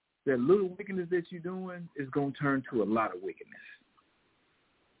 That little wickedness that you're doing is going to turn to a lot of wickedness.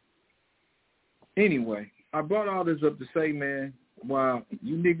 Anyway, I brought all this up to say, man, while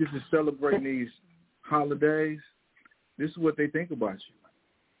you niggas are celebrating these holidays, this is what they think about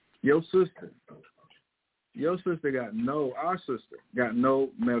you. Our sister got no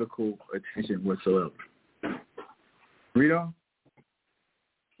medical attention whatsoever. Read on.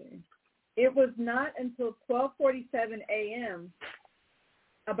 It was not until 12:47 a.m.,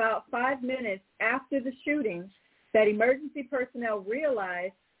 about 5 minutes after the shooting, that emergency personnel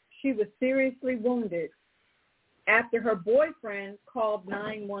realized she was seriously wounded after her boyfriend called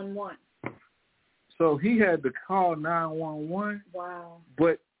 911. So he had to call 911? Wow.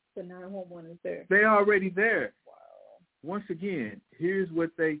 But the 911 is there. They're already there. Wow. Once again, here's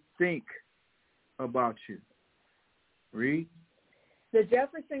what they think about you. Read. The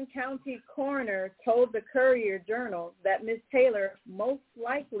Jefferson County coroner told the Courier-Journal that Ms. Taylor most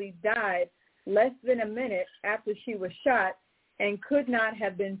likely died less than a minute after she was shot and could not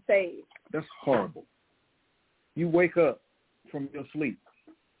have been saved. That's horrible. You wake up from your sleep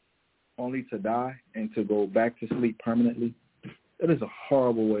only to die and to go back to sleep permanently. That is a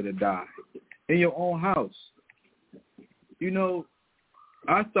horrible way to die. In your own house. You know,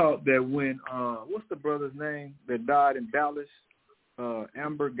 I thought that when, what's the brother's name that died in Dallas?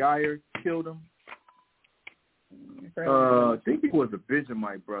 Amber Geyer killed him. I think he was a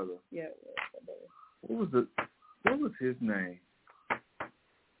Benjamite brother. Yeah. What was his name?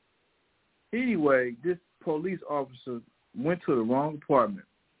 Anyway, this police officer went to the wrong apartment.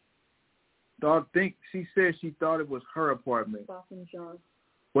 She said she thought it was her apartment. Botham John.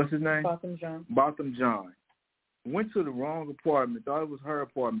 What's his name? Botham John. Botham John. Went to the wrong apartment, thought it was her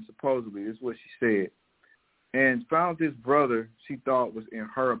apartment, supposedly. That's what she said. And found this brother she thought was in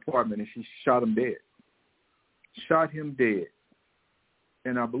her apartment, and she shot him dead. Shot him dead.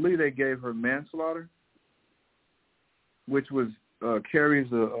 And I believe they gave her manslaughter, which was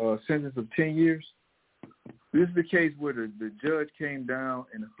carries a sentence of 10 years. This is the case where the judge came down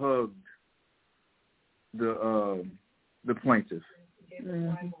and hugged the plaintiff.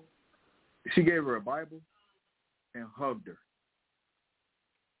 Mm-hmm. She gave her a Bible. and hugged her.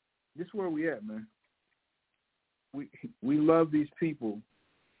 This is where we at, man. We love these people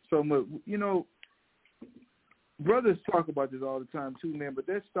so much. You know, brothers talk about this all the time too, man, but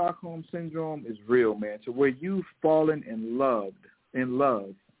that Stockholm Syndrome is real, man, to where you've fallen in love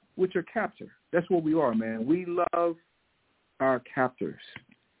with your captor. That's what we are, man. We love our captors.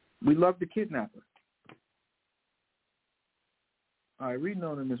 We love the kidnapper. All right, reading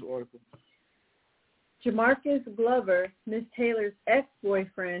on in this article. Jamarcus Glover, Miss Taylor's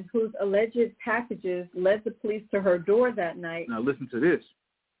ex-boyfriend, whose alleged packages led the police to her door that night. Now listen to this.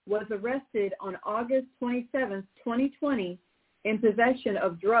 Was arrested on August 27, 2020, in possession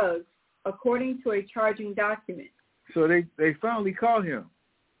of drugs, according to a charging document. So they finally caught him.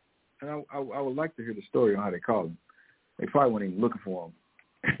 And I would like to hear the story on how they caught him. They probably weren't even looking for him.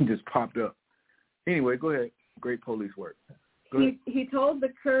 He just popped up. Anyway, go ahead. Great police work. He told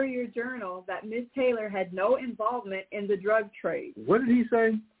the Courier-Journal that Miss Taylor had no involvement in the drug trade. What did he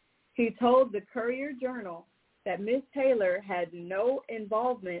say? He told the Courier-Journal that Miss Taylor had no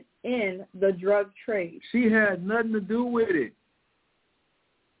involvement in the drug trade. She had nothing to do with it.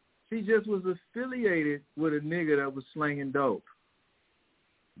 She just was affiliated with a nigga that was slanging dope.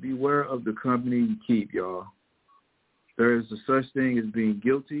 Beware of the company you keep, y'all. There is a such thing as being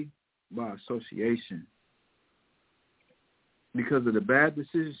guilty by association. Because of the bad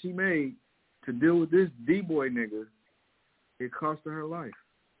decision she made to deal with this D-boy nigga, it cost her life.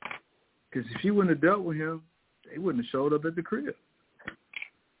 Because if she wouldn't have dealt with him, they wouldn't have showed up at the crib.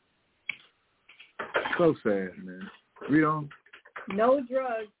 So sad, man. Read on. No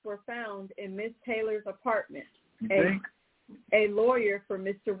drugs were found in Miss Taylor's apartment. You think? A lawyer for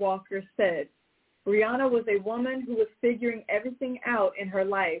Mr. Walker said, Brianna was a woman who was figuring everything out in her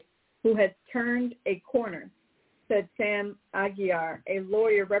life, who had turned a corner, said Sam Aguiar, a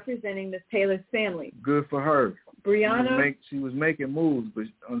lawyer representing Miss Taylor's family. Good for her. Brianna, she was making moves, but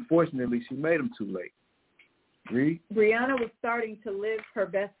unfortunately she made them too late. Read. Brianna was starting to live her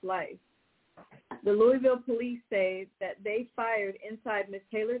best life. The Louisville police say that they fired inside Miss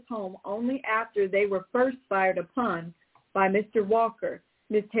Taylor's home only after they were first fired upon by Mr. Walker,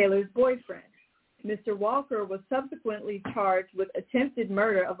 Miss Taylor's boyfriend. Mr. Walker was subsequently charged with attempted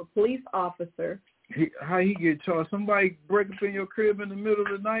murder of a police officer. How he get charged? Somebody break up in your crib in the middle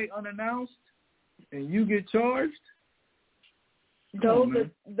of the night unannounced, and you get charged? Though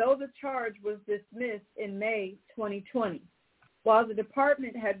the charge was dismissed in May 2020, while the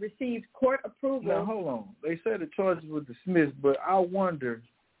department had received court approval. Now, hold on. They said the charges were dismissed, but I wonder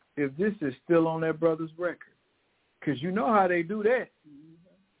if this is still on their brother's record. Because you know how they do that.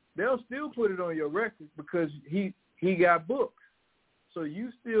 They'll still put it on your record because he got booked. So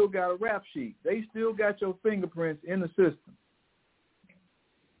you still got a rap sheet. They still got your fingerprints in the system.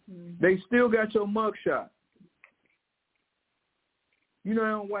 They still got your mugshot. You know, they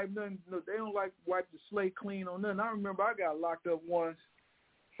don't wipe nothing. They don't wipe the slate clean on nothing. I remember I got locked up once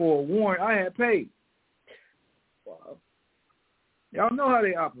for a warrant I had paid. Wow. Y'all know how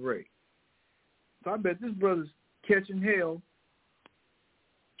they operate. So I bet this brother's catching hell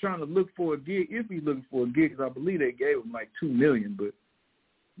trying to look for a gig, if he's looking for a gig, because I believe they gave him like $2 million, but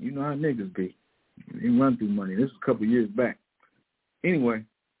you know how niggas be. They run through money. This was a couple of years back. Anyway.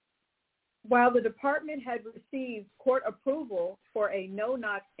 While the department had received court approval for a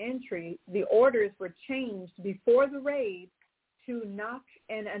no-knock entry, the orders were changed before the raid to knock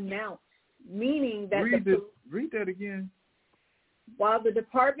and announce, meaning that read that again. While the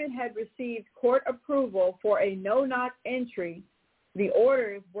department had received court approval for a no-knock entry, the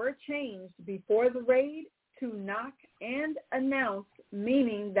orders were changed before the raid to knock and announce,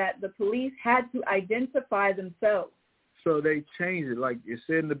 meaning that the police had to identify themselves. So they changed it. Like it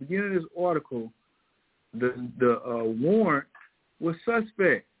said in the beginning of this article, the warrant was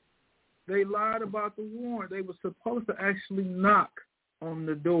suspect. They lied about the warrant. They were supposed to actually knock on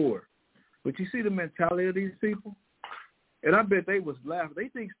the door. But you see the mentality of these people? And I bet they was laughing. They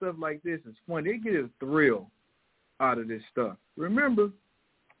think stuff like this is funny. They get a thrill out of this stuff. Remember,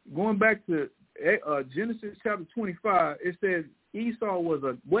 going back to Genesis chapter 25, it says Esau was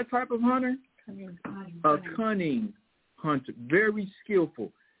a what type of hunter? A cunning hunter, very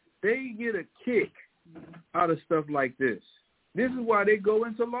skillful. They get a kick out of stuff like this. This is why they go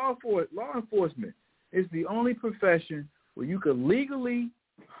into law enforcement. It's the only profession where you can legally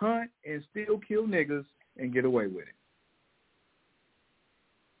hunt and still kill niggas and get away with it.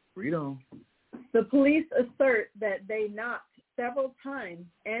 Read on. The police assert that they knocked several times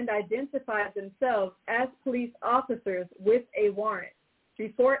and identified themselves as police officers with a warrant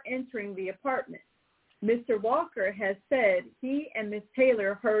before entering the apartment. Mr. Walker has said he and Ms.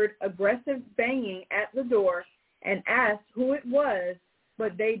 Taylor heard aggressive banging at the door and asked who it was,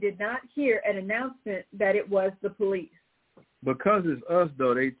 but they did not hear an announcement that it was the police. Because it's us,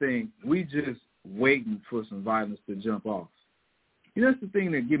 though, they think we just waiting for some violence to jump off. You know, that's the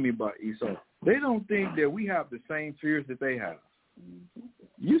thing that get me about Esau. They don't think that we have the same fears that they have.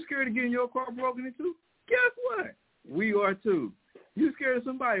 You scared of getting your car broken into? Guess what? We are too. You scared of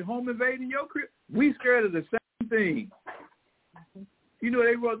somebody home invading your crib? We scared of the same thing. You know,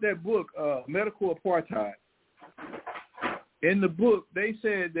 they wrote that book, Medical Apartheid. In the book, they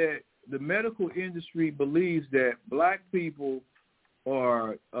said that the medical industry believes that black people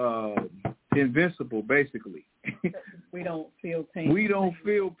are invincible, basically. We don't feel pain. We don't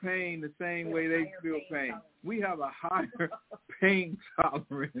feel pain the same way they feel pain. We have a higher pain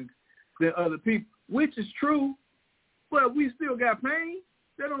tolerance than other people, which is true, but we still got pain.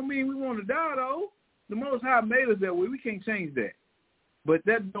 That don't mean we want to die, though. The Most High made us that way. We can't change that. But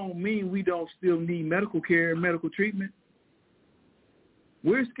that don't mean we don't still need medical care and medical treatment.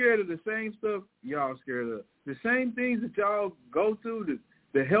 We're scared of the same stuff y'all scared of. The same things that y'all go through,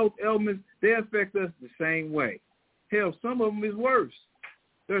 the health ailments, they affect us the same way. Hell, some of them is worse.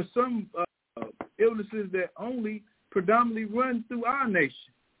 There's some illnesses that only predominantly run through our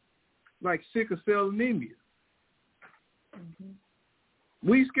nation, like sickle cell anemia. Mm-hmm.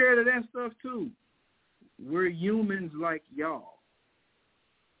 We scared of that stuff too. We're humans like y'all.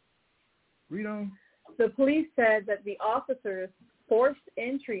 Read on. The police said that the officers forced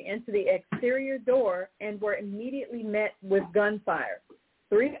entry into the exterior door and were immediately met with gunfire.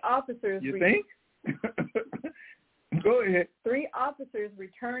 3 officers... You think? Go ahead. 3 officers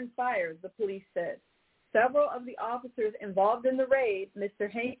returned fire, the police said. Several of the officers involved in the raid,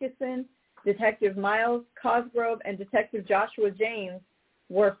 Mr. Hankinson, Detective Miles Cosgrove, and Detective Joshua James,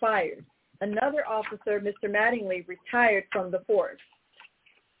 were fired. Another officer, Mr. Mattingly, retired from the force.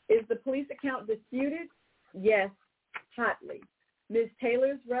 Is the police account disputed? Yes, hotly. Ms.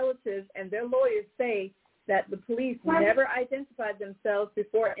 Taylor's relatives and their lawyers say that the police never identified themselves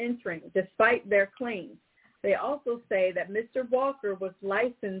before entering, despite their claims. They also say that Mr. Walker was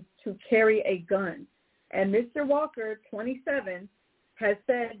licensed to carry a gun. And Mr. Walker, 27, has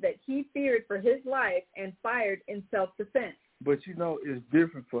said that he feared for his life and fired in self-defense. But, you know, it's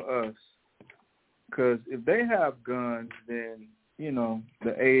different for us because if they have guns, then, you know,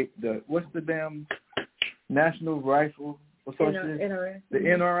 what's the damn National Rifle Association? NRA. The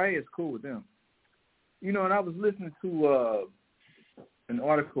NRA is cool with them. You know, and I was listening to an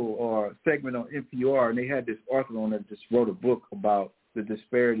article or a segment on NPR, and they had this author on that just wrote a book about the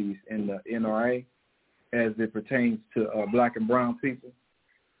disparities in the NRA as it pertains to black and brown people,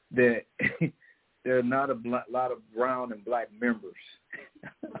 that there are not a lot of brown and black members.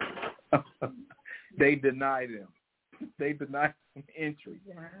 They deny them. They deny them entry.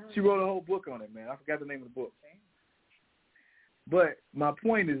 Wow. She wrote a whole book on it, man. I forgot the name of the book. But my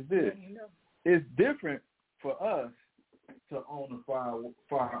point is this. It's different for us to own a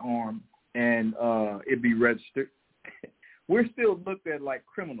firearm and it be registered. We're still looked at like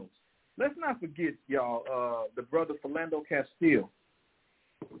criminals. Let's not forget, y'all, the brother Philando Castile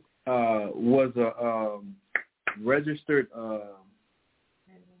was a registered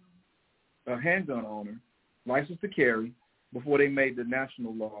a handgun owner, licensed to carry, before they made the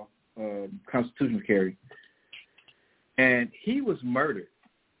national law constitution to carry. And he was murdered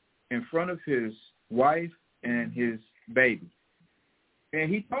in front of his wife and his baby. And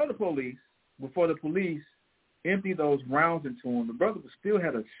he told the police, before the police emptied those rounds into him, the brother still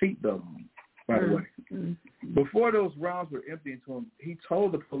had a seatbelt on, by the way. Mm-hmm. Before those rounds were emptied into him, he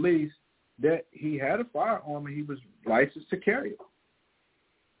told the police that he had a firearm and he was licensed to carry it.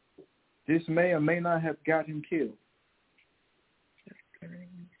 This may or may not have got him killed.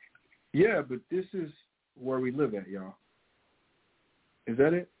 Yeah, but this is where we live at, y'all. Is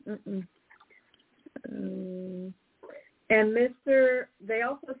that it? And they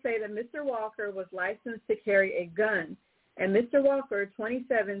also say that Mr. Walker was licensed to carry a gun. And Mr. Walker,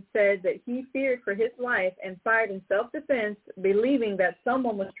 27, said that he feared for his life and fired in self-defense, believing that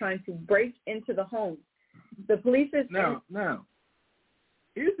someone was trying to break into the home. The police is... Now,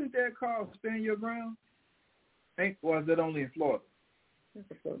 isn't that called stand your ground? Or is that only in Florida?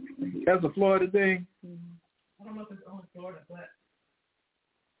 That's a Florida thing? I don't know if it's only Florida, but...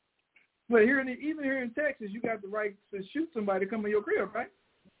 But even here in Texas, you got the right to shoot somebody to come in your crib, right?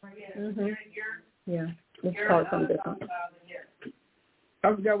 Mm-hmm. Yeah, it's called something different.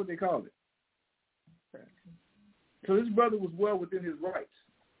 I forgot what they called it. So this brother was well within his rights.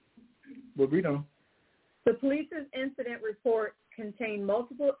 But we don't. The police's incident report contained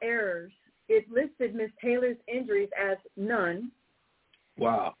multiple errors. It listed Ms. Taylor's injuries as none.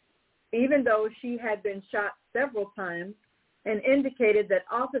 Wow. Even though she had been shot several times and indicated that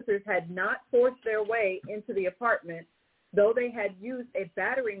officers had not forced their way into the apartment, though they had used a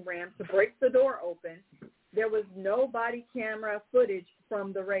battering ram to break the door open. There was no body camera footage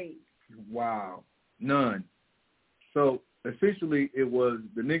from the raid. Wow. None. So essentially it was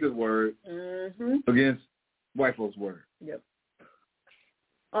the niggas' word against white folks' word. Yep.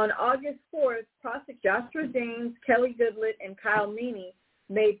 On August 4th, prosecutors Joshua James, Kelly Goodlett, and Kyle Meany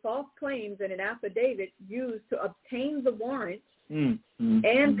made false claims in an affidavit used to obtain the warrant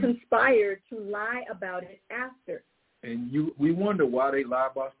and conspired to lie about it after. And we wonder why they lie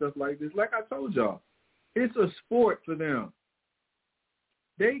about stuff like this. Like I told y'all, it's a sport for them.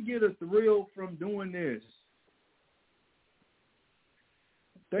 They get a thrill from doing this.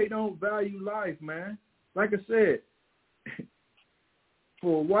 They don't value life, man. Like I said,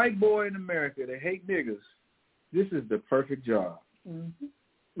 for a white boy in America that hate niggas, this is the perfect job.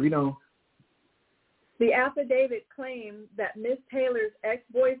 We know. The affidavit claimed that Ms. Taylor's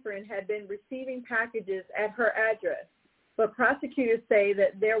ex-boyfriend had been receiving packages at her address, but prosecutors say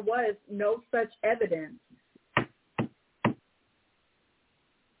that there was no such evidence.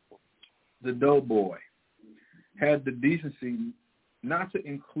 The doughboy had the decency not to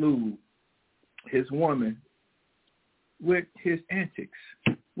include his woman with his antics,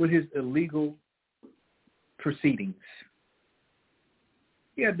 with his illegal proceedings.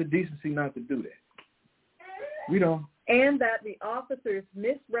 He had the decency not to do that. We don't. And that the officers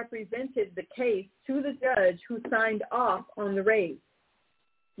misrepresented the case to the judge who signed off on the raid.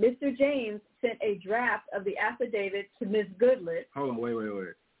 Mr. James sent a draft of the affidavit to Ms. Goodlett. Hold on,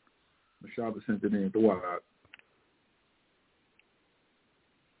 wait. Mashaba sent it in the wire.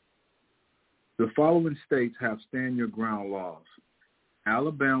 The following states have stand your ground laws: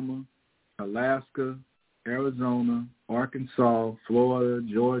 Alabama, Alaska, Arizona, Arkansas, Florida,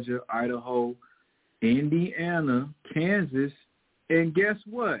 Georgia, Idaho, Indiana, Kansas, and guess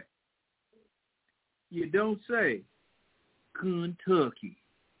what? You don't say Kentucky.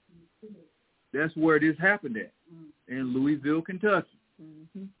 That's where this happened at, in Louisville, Kentucky.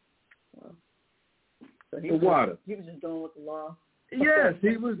 Well, so the water. He was just doing with the law. Yes,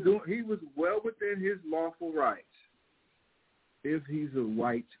 he was well within his lawful rights if he's a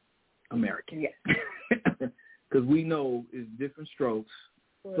white American. Yes. Because we know it's different strokes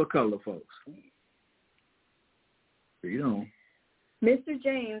for color folks. You know. Mr.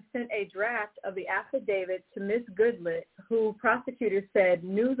 James sent a draft of the affidavit to Ms. Goodlett, who prosecutors said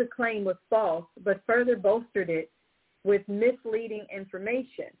knew the claim was false, but further bolstered it with misleading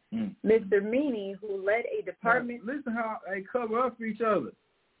information. Mr. Meany, who led a department... Now, listen how they cover up for each other.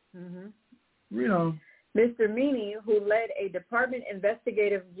 You know. Mr. Meany, who led a department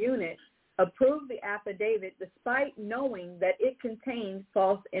investigative unit, approved the affidavit despite knowing that it contained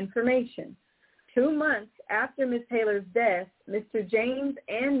false information. 2 months after Ms. Taylor's death, Mr. James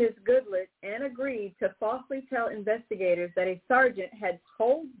and Ms. Goodlett agreed to falsely tell investigators that a sergeant had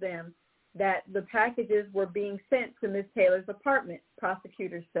told them that the packages were being sent to Ms. Taylor's apartment,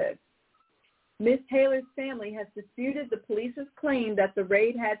 prosecutors said. Ms. Taylor's family has disputed the police's claim that the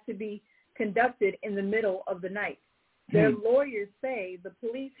raid had to be conducted in the middle of the night. Their lawyers say the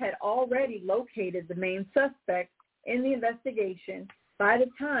police had already located the main suspect in the investigation by the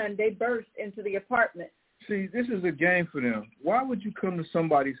time they burst into the apartment. See, this is a game for them. Why would you come to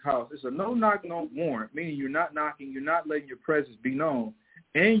somebody's house? It's a no-knock, no warrant, meaning you're not knocking, you're not letting your presence be known,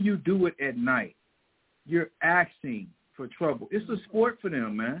 and you do it at night. You're asking for trouble. It's a sport for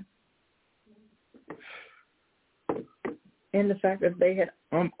them, man. And the fact that they had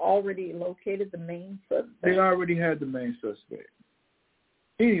already located the main suspect. They already had the main suspect.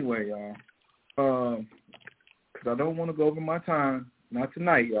 Anyway, y'all, because I don't want to go over my time. Not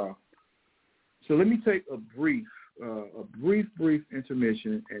tonight, y'all. So let me take a brief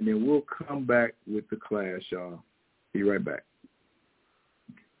intermission, and then we'll come back with the class, y'all. Be right back.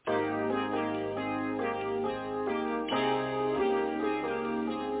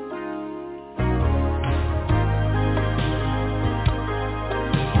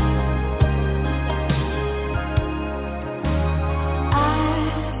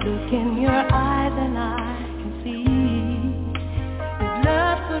 I look in your eyes and I can see his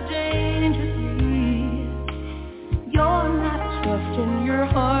love so dangerously. You're not trusting your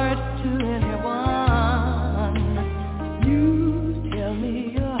heart to anyone. You tell me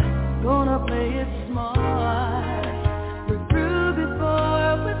you're gonna play it smart. We're through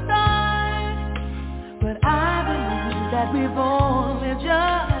before we start, but I believe that we've only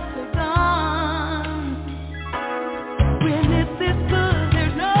just begun. When it's this good,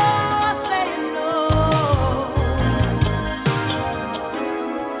 there's no saying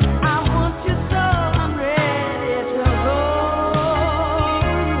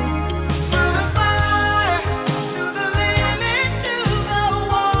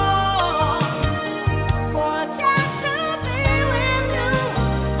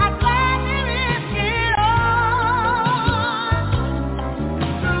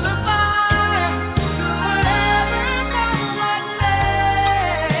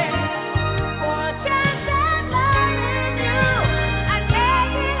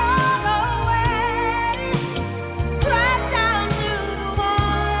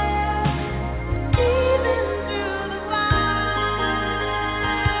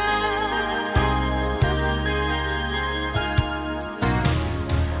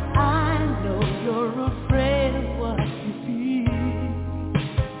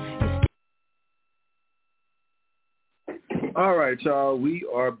right, y'all. We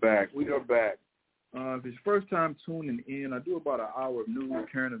are back. If it's your first time tuning in, I do about an hour of news,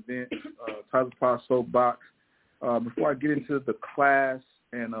 current events, Tazapa soapbox. Before I get into the class,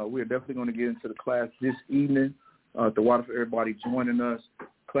 and we're definitely going to get into the class this evening. The water for everybody joining us.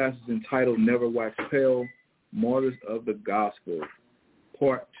 Class is entitled Never Wax Pale, Martyrs of the Gospel,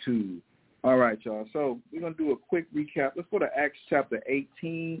 Part 2. All right, y'all. So we're going to do a quick recap. Let's go to Acts chapter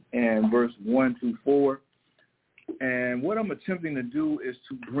 18 and verse 1 through 4. And what I'm attempting to do is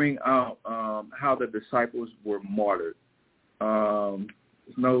to bring out how the disciples were martyred.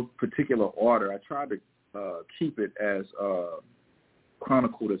 There's no particular order. I tried to keep it as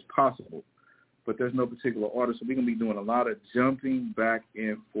chronicled as possible, but there's no particular order. So we're going to be doing a lot of jumping back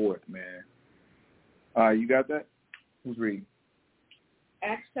and forth, man. You got that? Who's reading?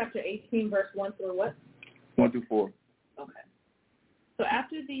 Acts chapter 18, verse 1 through what? 1 through 4. Okay. So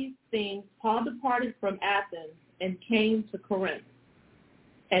after these things, Paul departed from Athens and came to Corinth,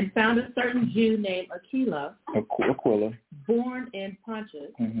 and found a certain Jew named Aquila, born in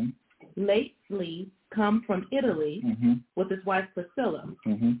Pontus, lately come from Italy with his wife Priscilla,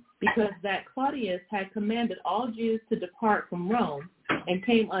 because that Claudius had commanded all Jews to depart from Rome, and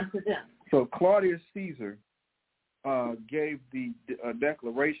came unto them. So Claudius Caesar gave the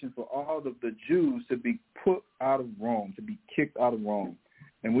declaration for all of the Jews to be put out of Rome, to be kicked out of Rome.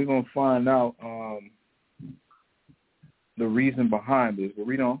 And we're going to find out the reason behind this. But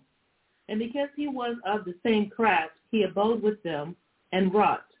read on. And because he was of the same craft, he abode with them and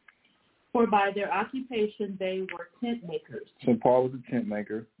wrought. For by their occupation they were tent makers. So Paul was a tent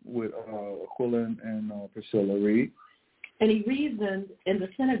maker with Aquila and Priscilla. Read. And he reasoned in the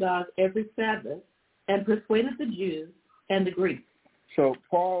synagogue every Sabbath, and persuaded the Jews and the Greeks. So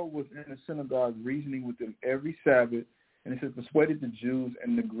Paul was in the synagogue reasoning with them every Sabbath, and it says persuaded the Jews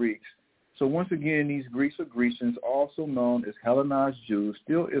and the Greeks. So once again, these Greeks or Grecians, also known as Hellenized Jews,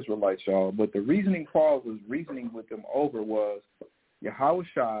 still Israelites, y'all. But the reasoning Paul was reasoning with them over was Yahweh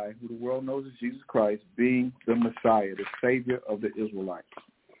Shai, who the world knows as Jesus Christ, being the Messiah, the Savior of the Israelites.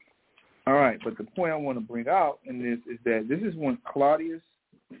 All right, but the point I want to bring out in this is that this is when Claudius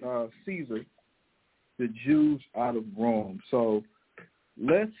Caesar the Jews out of Rome. So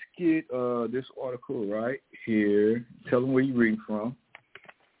let's get this article right here. Tell them where you're reading from.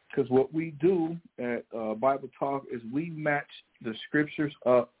 Because what we do at Bible Talk is we match the scriptures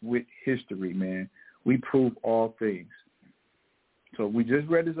up with history, man. We prove all things. So we just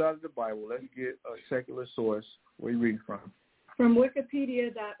read this out of the Bible. Let's get a secular source. Where are you reading from? From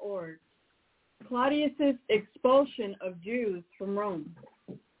Wikipedia.org. Claudius's expulsion of Jews from Rome.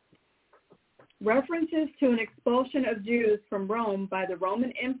 References to an expulsion of Jews from Rome by the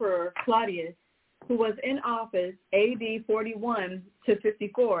Roman Emperor Claudius, who was in office AD 41 to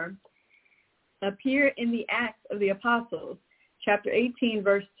 54, appear in the Acts of the Apostles, chapter 18,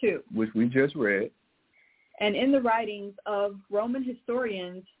 verse 2. Which we just read. And in the writings of Roman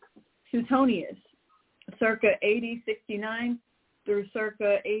historians Suetonius, circa AD 69 through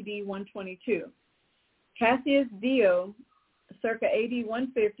circa AD 122. Cassius Dio, circa AD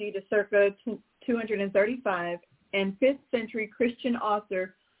 150 to circa 235, and 5th century Christian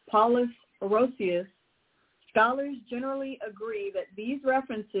author Paulus Orosius. Scholars generally agree that these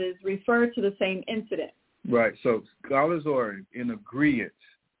references refer to the same incident. Right, so scholars are in agreement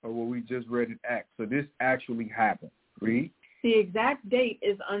of what we just read in Acts. So this actually happened. Read. The exact date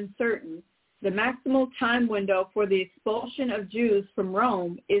is uncertain. The maximal time window for the expulsion of Jews from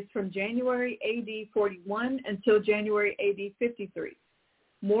Rome is from January AD 41 until January AD 53.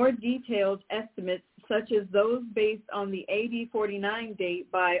 More detailed estimates, such as those based on the AD 49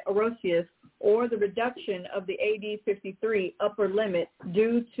 date by Orosius or the reduction of the AD 53 upper limit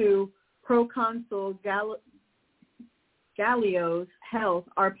due to Proconsul Gallio's health,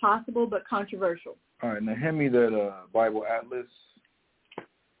 are possible but controversial. All right, now hand me that Bible Atlas.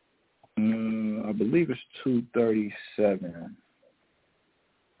 I believe it's 237.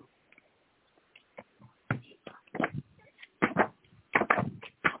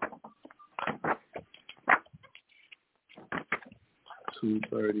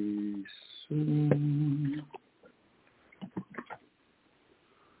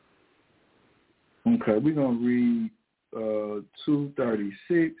 Okay, we're going to read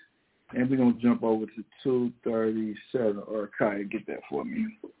 236, and we're going to jump over to 237. Or Kai, get that for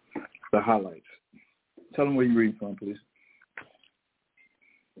me. The highlights. Tell them where you read from, please.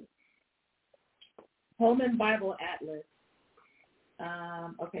 Holman Bible Atlas.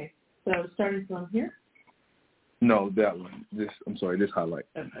 Okay, so starting from here? No, that one. This highlight.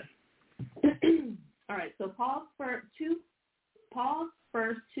 Okay. All right, so Paul's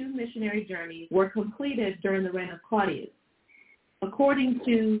first two missionary journeys were completed during the reign of Claudius. According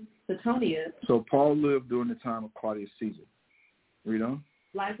to Suetonius. So Paul lived during the time of Claudius Caesar. Read on.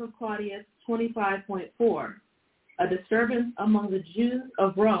 Life of Claudius 25.4. A disturbance among the Jews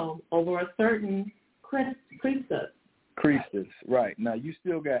of Rome over a certain Christus. Christus, right. Now, you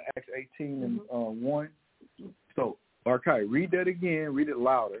still got Acts 18 and 1. So, okay, read that again. Read it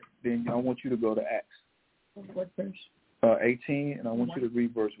louder. Then I want you to go to Acts. What verse? 18, and I want you to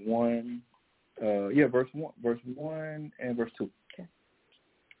read verse 1. Verse 1 and verse 2. Okay.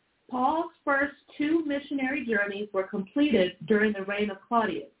 Paul's first 2 missionary journeys were completed during the reign of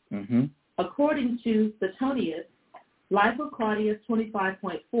Claudius. Mm-hmm. According to Suetonius, Life of Claudius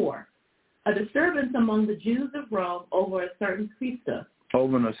 25.4. A disturbance among the Jews of Rome over a certain Christus.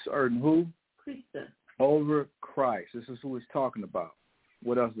 Over a certain who? Christus. Over Christ. This is who it's talking about.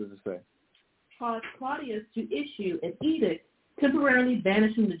 What else does it say? Caused Claudius to issue an edict temporarily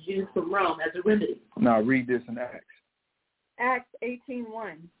banishing the Jews from Rome as a remedy. Now read this in Acts. Acts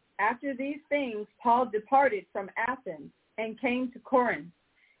 18:1. After these things, Paul departed from Athens and came to Corinth,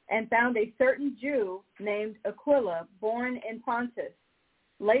 and found a certain Jew named Aquila, born in Pontus,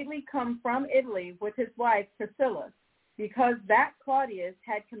 lately come from Italy with his wife Priscilla, because that Claudius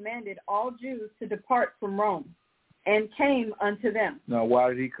had commanded all Jews to depart from Rome, and came unto them. Now, why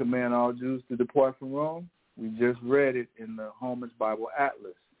did he command all Jews to depart from Rome? We just read it in the Holman's Bible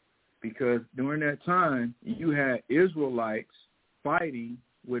Atlas. Because during that time, you had Israelites fighting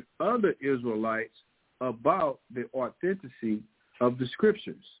with other Israelites about the authenticity of the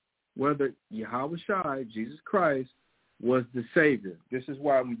scriptures, whether Yahweh Shai, Jesus Christ, was the Savior. This is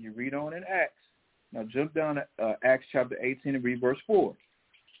why when you read on in Acts, now jump down to Acts chapter 18 and read verse 4.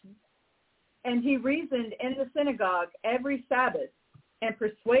 And he reasoned in the synagogue every Sabbath and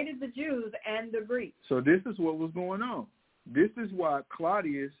persuaded the Jews and the Greeks. So this is what was going on. This is why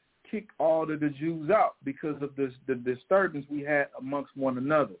Claudius kicked all of the Jews out, because of the disturbance we had amongst one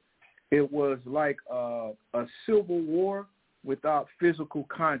another. It was like a civil war without physical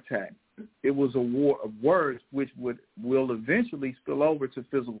contact. It was a war of words, which will eventually spill over to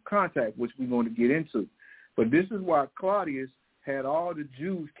physical contact, which we're going to get into. But this is why Claudius had all the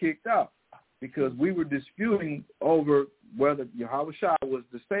Jews kicked out, because we were disputing over whether Yahweh Shai was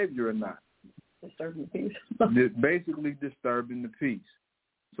the Savior or not. Disturbing the peace. Basically disturbing the peace.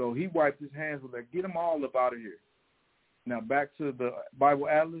 So he wiped his hands with that. Get them all up out of here. Now back to the Bible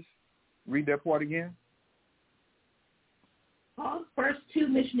Atlas. Read that part again. Paul's first 2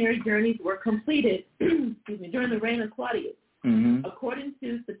 missionary journeys were completed during the reign of Claudius. Mm-hmm. According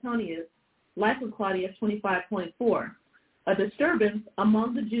to Suetonius, Life of Claudius 25.4, a disturbance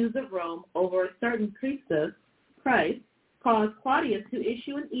among the Jews of Rome over a certain Christus, Christ, caused Claudius to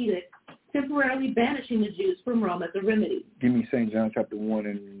issue an edict temporarily banishing the Jews from Rome as a remedy. Give me St. John chapter 1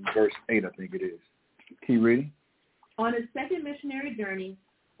 and verse 8, I think it is. Keep reading. On his second missionary journey,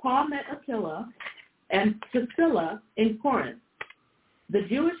 Paul met Aquila and Priscilla in Corinth. The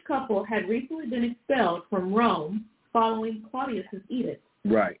Jewish couple had recently been expelled from Rome following Claudius' edict.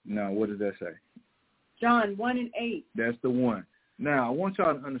 Right. Now, what does that say? John 1 and 8. That's the one. Now, I want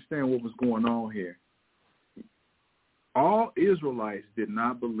y'all to understand what was going on here. All Israelites did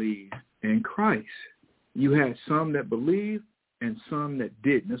not believe in Christ. You had some that believed and some that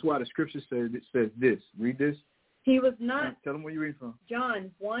didn't. That's why the scripture says this. Read this. He was not. Tell them where you read from.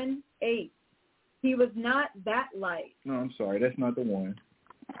 John 1, 8. He was not that light. No, I'm sorry. That's not the one.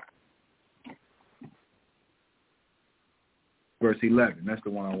 Verse 11. That's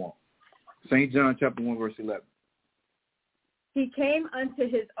the one I want. St. John chapter 1, verse 11. He came unto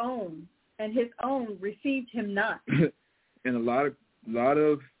his own, and his own received him not. And a lot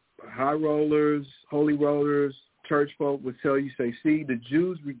of high rollers, holy rollers, church folk would tell you, say, see, the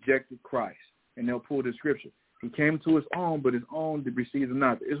Jews rejected Christ. And they'll pull the scripture. He came to his own, but his own did receive him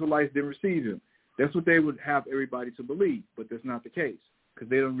not. The Israelites didn't receive him. That's what they would have everybody to believe, but that's not the case, because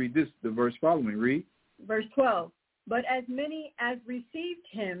they don't read this, the verse following. Read. Verse 12. But as many as received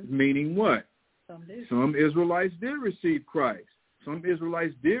him. Meaning what? Some did. Some Israelites did receive Christ. Some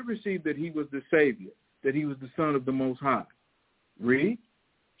Israelites did receive that he was the Savior, that he was the Son of the Most High. Read.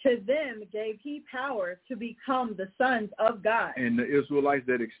 To them gave he power to become the sons of God. And the Israelites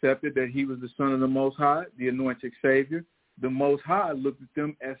that accepted that he was the Son of the Most High, the anointed Savior, the Most High looked at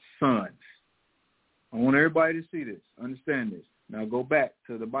them as sons. I want everybody to see this, understand this. Now go back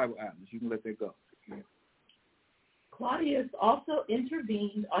to the Bible Atlas. You can let that go. Claudius also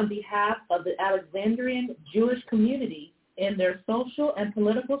intervened on behalf of the Alexandrian Jewish community in their social and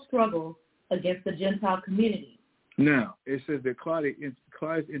political struggles against the Gentile community. Now, it says that Claudius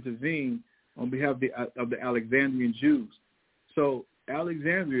intervened on behalf of the Alexandrian Jews. So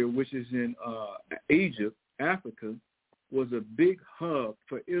Alexandria, which is in Egypt, Africa, was a big hub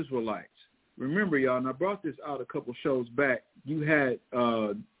for Israelites. Remember, y'all, and I brought this out a couple shows back. You had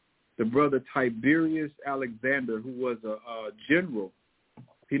the brother Tiberius Alexander, who was a general.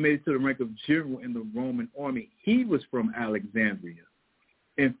 He made it to the rank of general in the Roman army. He was from Alexandria.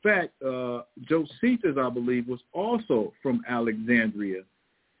 In fact, Josephus, I believe, was also from Alexandria.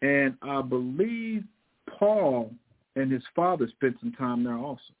 And I believe Paul and his father spent some time there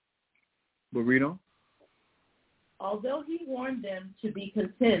also. But read on. Although he warned them to be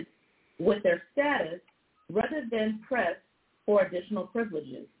content with their status rather than press for additional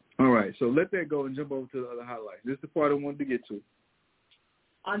privileges. All right, so let that go and jump over to the other highlights. This is the part I wanted to get to.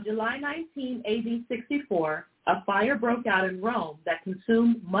 On July 19, AD 64, a fire broke out in Rome that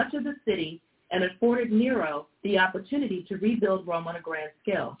consumed much of the city and afforded Nero the opportunity to rebuild Rome on a grand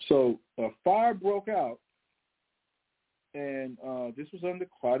scale. So a fire broke out, and this was under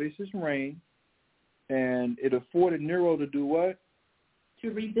Claudius's reign, and it afforded Nero to do what?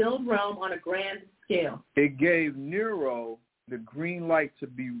 To rebuild Rome on a grand scale. It gave Nero the green light to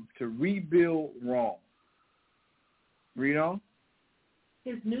rebuild Rome. Read on.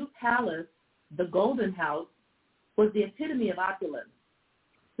 His new palace, the Golden House, was the epitome of opulence.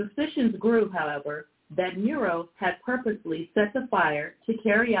 Suspicions grew, however, that Nero had purposely set the fire to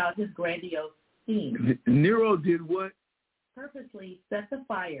carry out his grandiose scheme. Nero did what? Purposely set the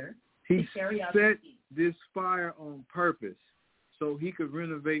fire to carry out his scheme. He set this fire on purpose so he could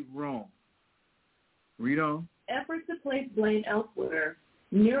renovate Rome. Read on. Efforts to place blame elsewhere,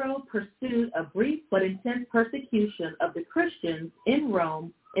 Nero pursued a brief but intense persecution of the Christians in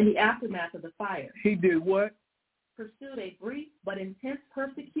Rome in the aftermath of the fire. He did what? Pursued a brief but intense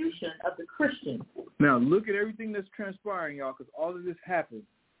persecution of the Christians. Now, look at everything that's transpiring, y'all, because all of this happened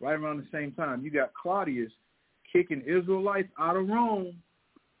right around the same time. You got Claudius kicking Israelites out of Rome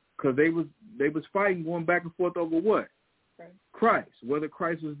because they was fighting, going back and forth over what? Christ, whether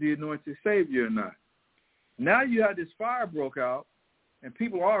Christ was the anointed Savior or not. Now you have this fire broke out, and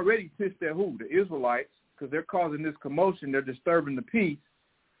people are already pissed at who? The Israelites, because they're causing this commotion. They're disturbing the peace.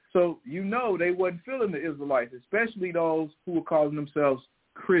 So you know they wasn't feeling the Israelites, especially those who were calling themselves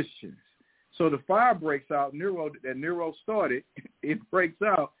Christians. So the fire breaks out. Nero started. It breaks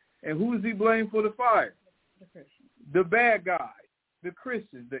out. And who is he blamed for the fire? The Christians. The bad guys, the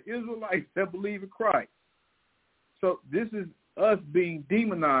Christians, the Israelites that believe in Christ. So this is us being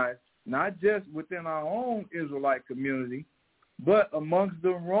demonized, not just within our own Israelite community, but amongst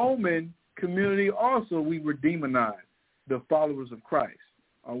the Roman community also we were demonized, the followers of Christ.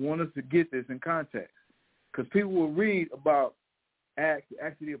 I want us to get this in context because people will read about Acts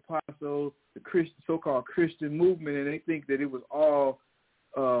of the Apostles, the so-called Christian movement, and they think that it was all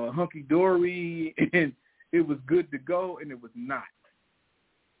hunky-dory and it was good to go, and it was not.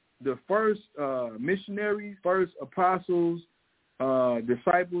 The first missionaries, first apostles,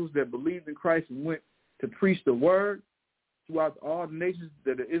 disciples that believed in Christ and went to preach the word throughout all the nations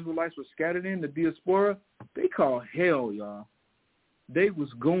that the Israelites were scattered in, the diaspora, they called hell, y'all. They was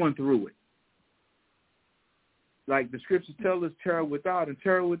going through it. Like the scriptures tell us, terror without and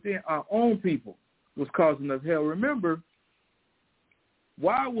terror within, our own people was causing us hell. Remember,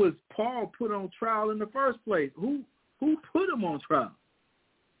 why was Paul put on trial in the first place? Who put him on trial?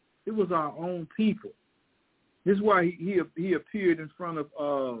 It was our own people. This is why he appeared in front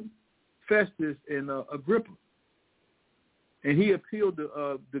of Festus and Agrippa. And he appealed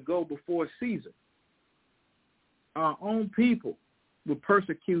to go before Caesar. Our own people were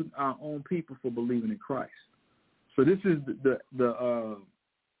persecuting our own people for believing in Christ. So this is the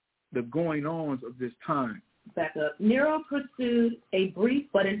going-ons of this time. Back up. Nero pursued a brief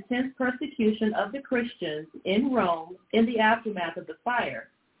but intense persecution of the Christians in Rome in the aftermath of the fire,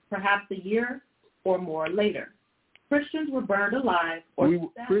 perhaps a year or more later. Christians were burned alive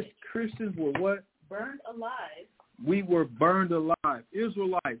Christians were what? Burned alive. We were burned alive.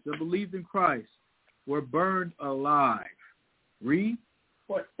 Israelites that believed in Christ were burned alive. Read.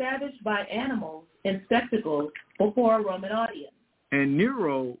 Or savaged by animals in spectacles before a Roman audience. And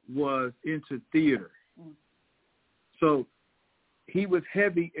Nero was into theater. So he was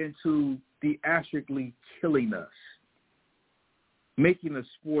heavy into theatrically killing us, making a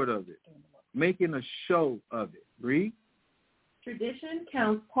sport of it, making a show of it. Read. Tradition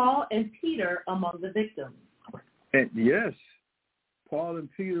counts Paul and Peter among the victims. And yes, Paul and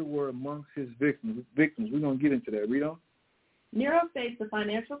Peter were amongst his victims. We're going to get into that. Read on. Nero faced a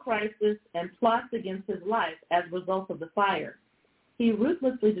financial crisis and plots against his life as a result of the fire. He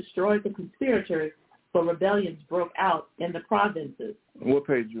ruthlessly destroyed the conspirators, but rebellions broke out in the provinces. What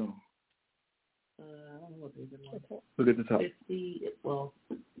page you on? I don't know what page I'm on. Look at the top. 50, well,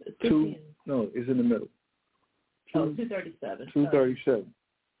 2, no, it's in the middle. 237. 237.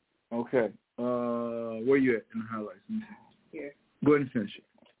 Okay. Where you at in the highlights? Here. Go ahead and finish it.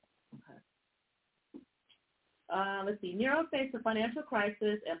 Okay. Let's see. Nero faced a financial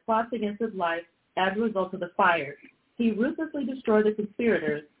crisis and plots against his life as a result of the fire. He ruthlessly destroyed the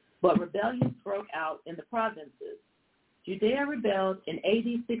conspirators, but rebellions broke out in the provinces. Judea rebelled in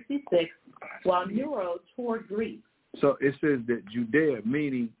AD 66, while Nero toured Greece. So it says that Judea,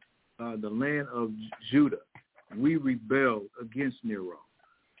 meaning the land of Judah, we rebelled against Nero.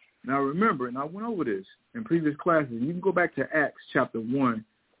 Now remember, and I went over this in previous classes, and you can go back to Acts chapter 1,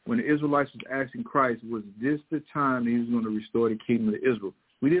 when the Israelites was asking Christ, was this the time that he was going to restore the kingdom of Israel?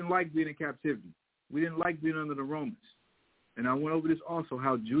 We didn't like being in captivity. We didn't like being under the Romans. And I went over this also,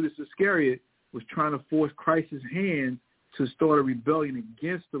 how Judas Iscariot was trying to force Christ's hand to start a rebellion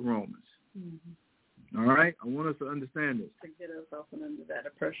against the Romans. Mm-hmm. All right? I want us to understand this. To get us off and under that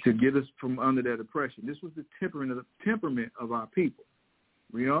oppression. To get us from under that oppression. This was the temperament of our people.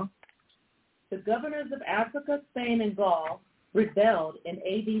 Read on. The governors of Africa, Spain, and Gaul rebelled in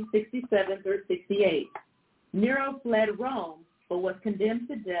AD 67 through 68. Nero fled Rome, but was condemned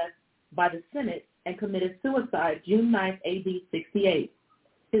to death by the Senate and committed suicide June 9, AD 68.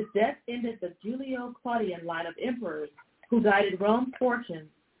 His death ended the Julio-Claudian line of emperors who guided Rome's fortunes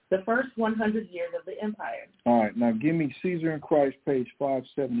the first 100 years of the empire. All right, now give me Caesar and Christ, page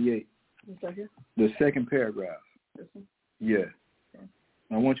 578. What's that here? The second paragraph. This one? Yeah.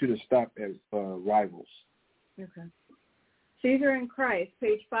 I want you to stop at rivals. Okay. Caesar and Christ,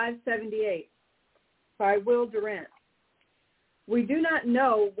 page 578, by Will Durant. We do not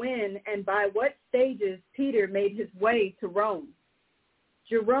know when and by what stages Peter made his way to Rome.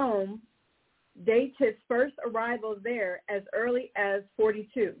 Jerome dates his first arrival there as early as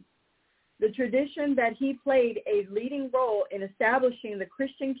 42. The tradition that he played a leading role in establishing the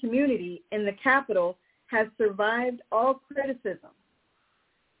Christian community in the capital has survived all criticism.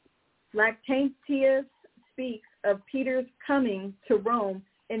 Lactantius speaks of Peter's coming to Rome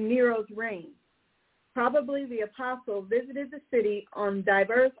in Nero's reign. Probably the apostle visited the city on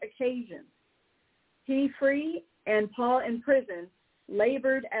diverse occasions. He, free, and Paul in prison,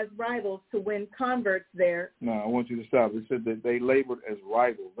 labored as rivals to win converts there. No, I want you to stop. It said that they labored as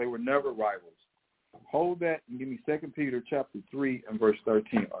rivals. They were never rivals. Hold that and give me 2 Peter chapter 3 and verse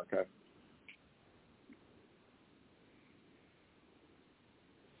 13, okay?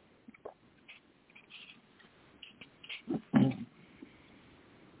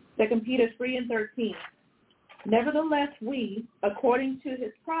 Second Peter 3 and 13. Nevertheless, we, according to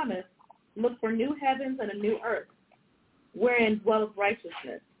his promise, look for new heavens and a new earth, wherein dwelleth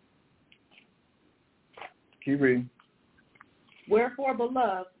righteousness. Keep reading. Wherefore,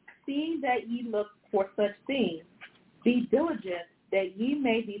 beloved, seeing that ye look for such things, be diligent that ye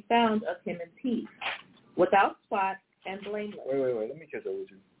may be found of him in peace, without spot and blameless. Wait. Let me catch up with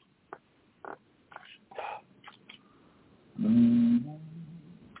you. Mm-hmm.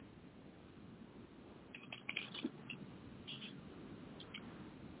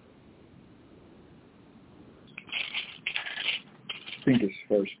 I think it's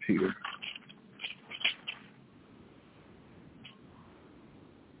 1 Peter.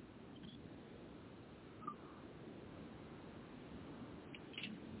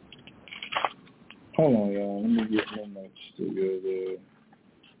 Hold on, y'all. Let me get my notes together.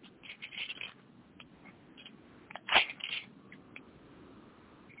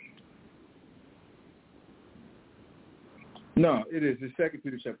 No, it is. It's 2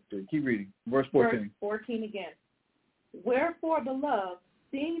 Peter chapter 3. Keep reading. Verse 14. Verse 14 again. Wherefore, beloved,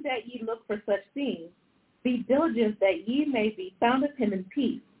 seeing that ye look for such things, be diligent that ye may be found of him in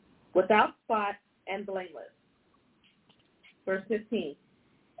peace, without spot and blameless. Verse 15.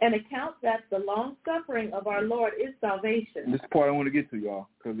 And account that the long suffering of our Lord is salvation. This is the part I want to get to, y'all,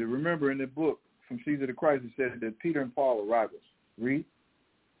 because remember in the book, From Caesar to Christ, it said that Peter and Paul are rivals. Read.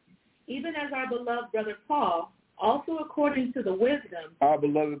 Even as our beloved brother Paul, also according to the wisdom. Our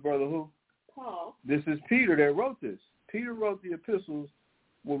beloved brother who? Paul. This is Peter that wrote this. Peter wrote the epistles,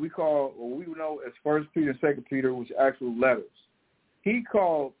 what we know as 1 Peter and 2 Peter, which are actual letters. He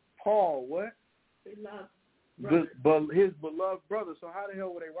called Paul what? His beloved brother. So how the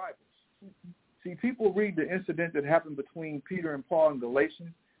hell were they rivals? Mm-hmm. See, people read the incident that happened between Peter and Paul in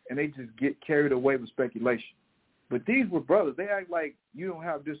Galatians, and they just get carried away with speculation. But these were brothers. They act like you don't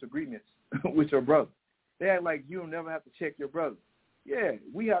have disagreements with your brother. They act like you don't never have to check your brother. Yeah,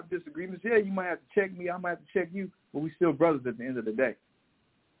 we have disagreements. Yeah, you might have to check me. I might have to check you, but we still brothers at the end of the day.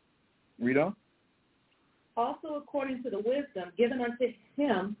 Read on. Also according to the wisdom given unto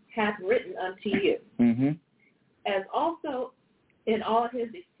him hath written unto you. Mm-hmm. As also in all his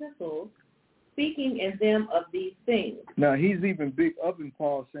epistles, speaking in them of these things. Now, he's even big up in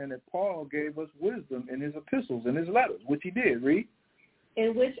Paul, saying that Paul gave us wisdom in his epistles and his letters, which he did, read.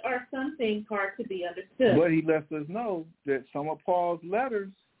 In which are some things hard to be understood. But he lets us know that some of Paul's letters,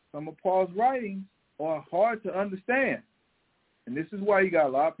 some of Paul's writings are hard to understand. And this is why you got a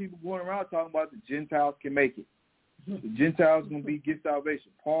lot of people going around talking about the Gentiles can make it. The Gentiles going to get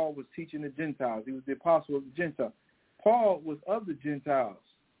salvation. Paul was teaching the Gentiles. He was the apostle of the Gentiles. Paul was of the Gentiles,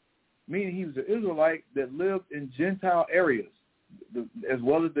 meaning he was an Israelite that lived in Gentile areas, as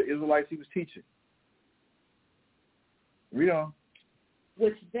well as the Israelites he was teaching. Read on.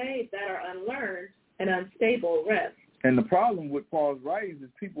 Which they that are unlearned and unstable rest. And the problem with Paul's writings is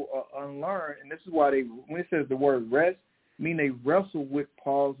people are unlearned, and this is why when it says the word rest, mean they wrestle with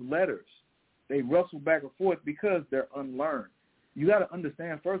Paul's letters. They wrestle back and forth because they're unlearned. You got to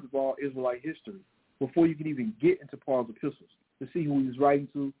understand, first of all, Israelite history before you can even get into Paul's epistles to see who he was writing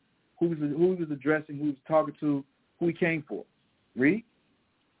to, who he was addressing, who he was talking to, who he came for. Read.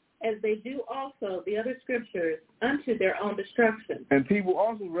 As they do also the other scriptures unto their own destruction. And people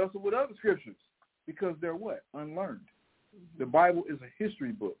also wrestle with other scriptures because they're what? Unlearned. The Bible is a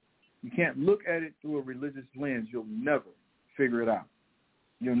history book. You can't look at it through a religious lens. You'll never figure it out.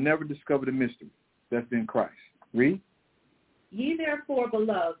 You'll never discover the mystery that's in Christ. Read. Ye therefore,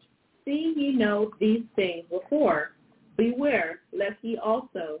 beloved, seeing ye know these things before, beware lest ye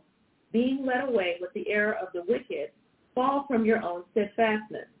also, being led away with the error of the wicked, fall from your own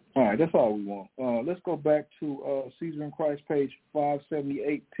steadfastness. All right, that's all we want. Let's go back to Caesar in Christ, page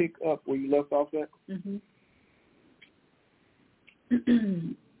 578. Pick up where you left off at.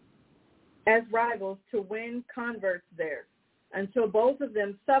 Mm-hmm. As rivals to win converts there, until both of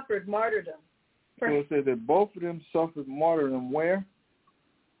them suffered martyrdom. So it says that both of them suffered martyrdom where?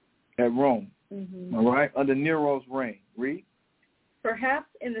 At Rome. Mm-hmm. All right, under Nero's reign. Read. Perhaps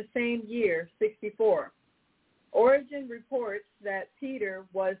in the same year, 64. Origen reports that Peter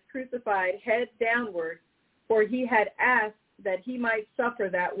was crucified head downward, for he had asked that he might suffer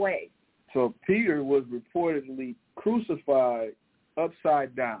that way. So Peter was reportedly crucified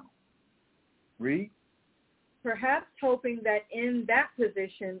upside down. Read. Perhaps hoping that in that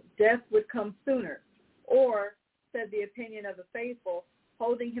position death would come sooner, or, said the opinion of the faithful,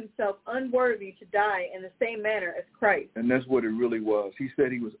 holding himself unworthy to die in the same manner as Christ. And that's what it really was. He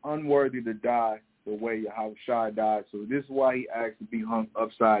said he was unworthy to die the way Yahushua died. So this is why he asked to be hung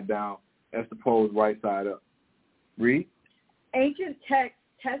upside down as opposed right side up. Read. Ancient texts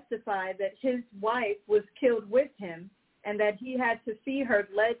testify that his wife was killed with him and that he had to see her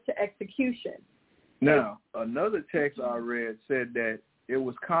led to execution. Now, another text I read said that it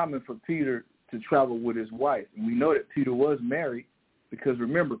was common for Peter to travel with his wife. And we know that Peter was married because,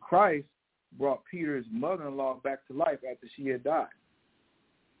 remember, Christ brought Peter's mother-in-law back to life after she had died.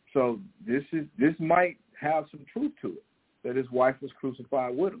 So this might have some truth to it, that his wife was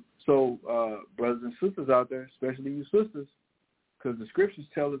crucified with him. So brothers and sisters out there, especially you sisters, because the scriptures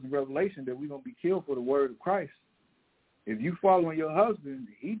tell us in Revelation that we're going to be killed for the word of Christ. If you following your husband,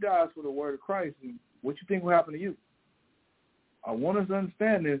 he dies for the word of Christ, and what you think will happen to you? I want us to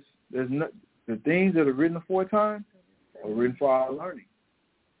understand this. The things that are written aforetime are written for our learning.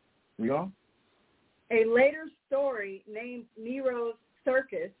 We on? A later story named Nero's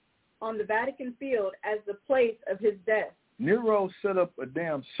circus on the Vatican field as the place of his death. Nero set up a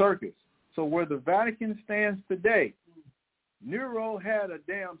damn circus. So where the Vatican stands today, Nero had a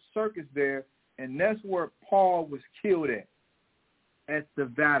damn circus there, and that's where Paul was killed at the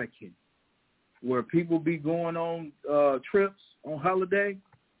Vatican, where people be going on trips on holiday.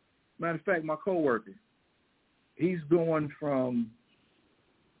 Matter of fact, my coworker, he's going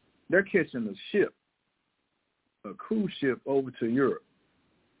they're catching a cruise ship over to Europe,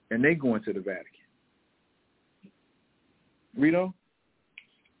 and they going to the Vatican. Read on.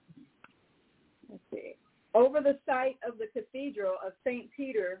 Let's see. Over the site of the Cathedral of St.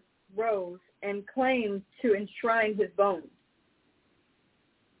 Peter rose and claimed to enshrine his bones.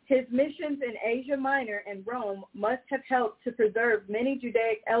 His missions in Asia Minor and Rome must have helped to preserve many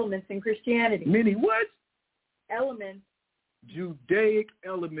Judaic elements in Christianity. Many what? Elements. Judaic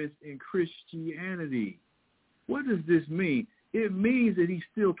elements in Christianity. What does this mean? It means that he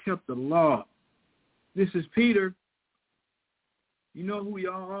still kept the law. This is Peter. You know who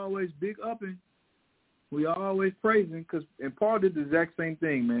y'all always big upping? We always praising, and Paul did the exact same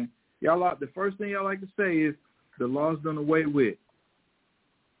thing, man. The first thing y'all like to say is the law's done away with.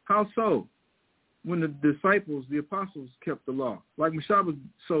 How so? When the disciples, the apostles, kept the law, like Mashab was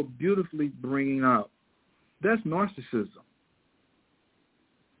so beautifully bringing out, that's narcissism.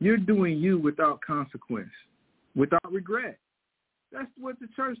 You're doing you without consequence, without regret. That's what the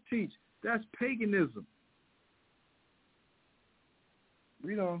church teach. That's paganism.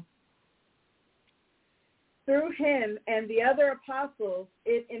 Read on. Through him and the other apostles,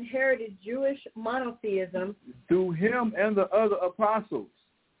 it inherited Jewish monotheism. Through him and the other apostles.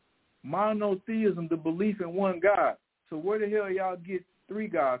 Monotheism, the belief in one God. So where the hell y'all get three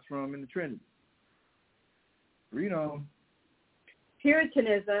gods from in the Trinity? Read on.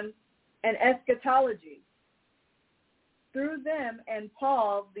 Puritanism and eschatology. Through them and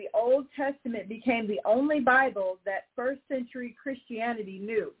Paul, the Old Testament became the only Bible that first century Christianity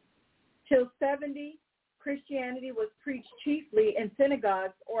knew. Till 70, Christianity was preached chiefly in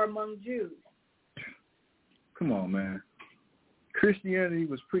synagogues or among Jews. Come on, man. Christianity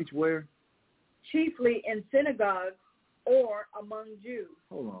was preached where? Chiefly in synagogues or among Jews.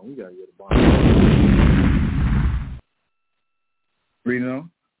 Hold on, we got to get a Bible. Read on.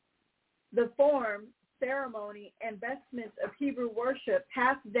 The form, ceremony, and vestments of Hebrew worship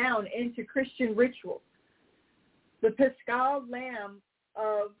passed down into Christian rituals. The Paschal lamb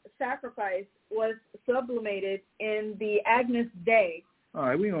of sacrifice was sublimated in the Agnus Dei. All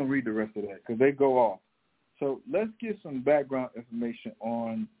right, we're going to read the rest of that because they go off. So let's get some background information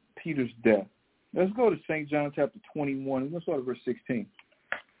on Peter's death. Let's go to St. John chapter 21. Let's start at verse 16.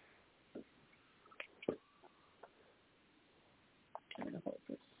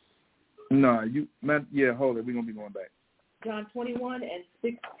 No, hold it. We're going to be going back. John 21 and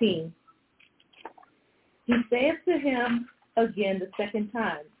 16. He saith to him again the second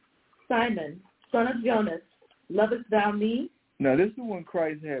time, Simon, son of Jonas, lovest thou me? Now, this is when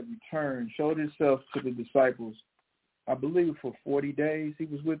Christ had returned, showed himself to the disciples. I believe for 40 days he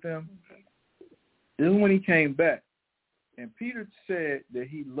was with them. This is when he came back. And Peter said that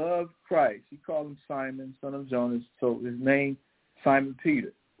he loved Christ. He called him Simon, son of Jonas, so his name, Simon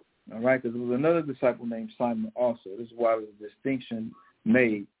Peter. All right, because there was another disciple named Simon also. This is why there was a distinction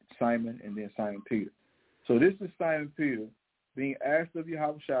made, Simon and then Simon Peter. So this is Simon Peter being asked of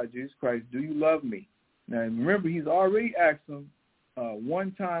Yahushua, Jesus Christ, do you love me? Now, remember, he's already asked him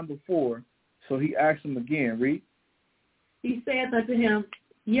one time before, so he asked him again. Read. He saith unto him,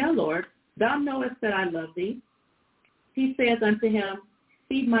 Yea, Lord, thou knowest that I love thee. He saith unto him,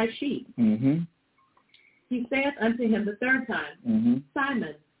 feed my sheep. Mm-hmm. He saith unto him the third time,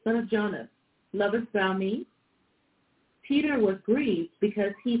 Simon, son of Jonas, lovest thou me? Peter was grieved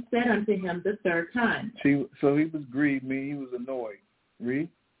because he said unto him the third time. So he was grieved, meaning he was annoyed. Read.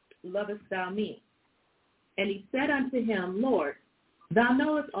 Lovest thou me? And he said unto him, Lord, thou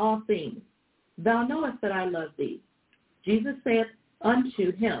knowest all things. Thou knowest that I love thee. Jesus saith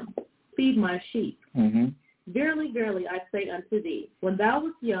unto him, feed my sheep. Mm-hmm. Verily, verily, I say unto thee, when thou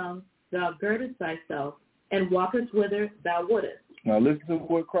wast young, thou girdest thyself, and walkest whither thou wouldest. Now listen to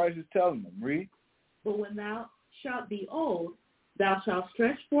what Christ is telling them. Read. But when thou shalt be old, thou shalt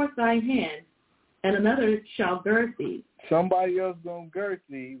stretch forth thy hand, and another shall gird thee. Somebody else going to gird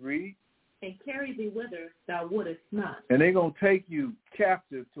thee. Read. And carry thee whither thou wouldest not. And they're going to take you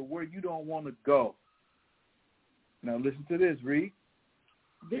captive to where you don't want to go. Now listen to this. Read.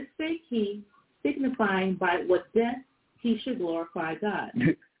 This spake he, signifying by what death he should glorify God.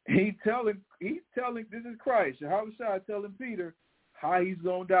 He's telling, this is Christ. Yahushua telling Peter how he's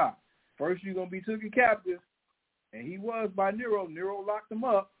going to die. First, you're going to be taken captive, and he was by Nero. Nero locked him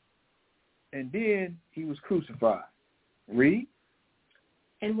up, and then he was crucified. Read.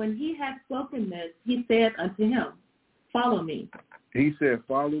 And when he had spoken this, he said unto him, follow me. He said,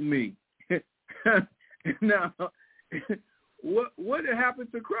 follow me. Now, what had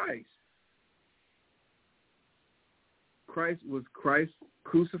happened to Christ? Was Christ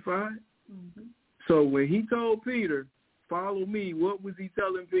crucified? Mm-hmm. So when he told Peter, follow me, what was he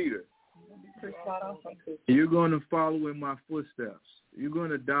telling Peter? You're going to follow in my footsteps. You're going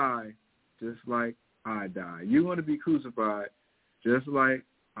to die just like I died. You're going to be crucified just like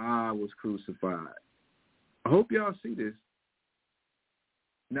I was crucified. I hope y'all see this.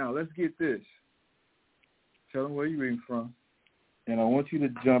 Now, let's get this. Tell them where you're reading from. And I want you to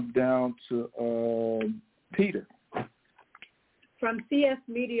jump down to Peter. From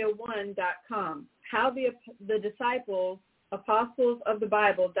csmedia1.com, how the disciples, apostles of the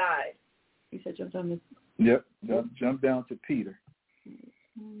Bible, died. You said jump down this? Yep, jump down to Peter.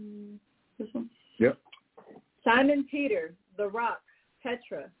 This one? Yep. Simon Peter, the rock,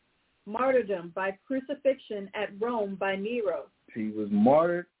 Petra, martyrdom by crucifixion at Rome by Nero. He was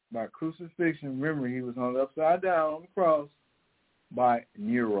martyred by crucifixion. Remember, he was hung upside down on the cross by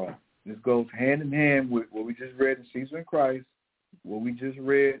Nero. This goes hand in hand with what we just read in Caesar and Christ, what we just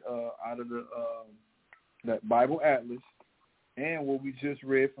read out of the that Bible Atlas, and what we just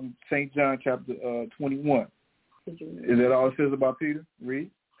read from St. John chapter 21. Is that all it says about Peter? Read.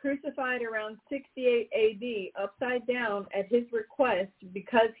 crucified around 68 A.D., upside down at his request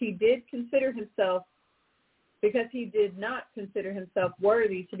because he did not consider himself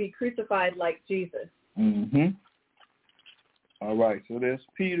worthy to be crucified like Jesus. Mm-hmm. All right, so there's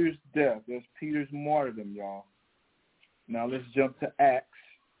Peter's death. There's Peter's martyrdom, y'all. Now let's jump to Acts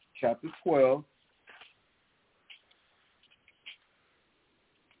chapter 12.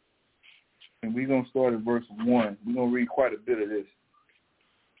 And we're going to start at verse 1. We're going to read quite a bit of this.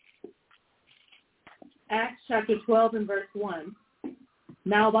 Acts chapter 12 and verse 1.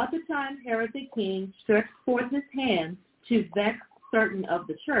 Now about the time Herod the king stretched forth his hand to vex certain of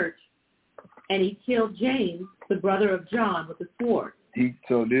the church, and he killed James, the brother of John, with a sword.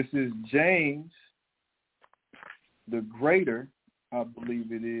 So this is James, the greater, I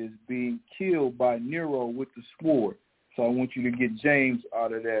believe it is, being killed by Nero with the sword. So I want you to get James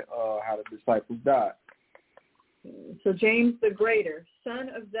out of that, how the disciples died. So James the greater, son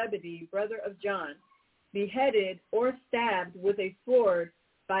of Zebedee, brother of John, beheaded or stabbed with a sword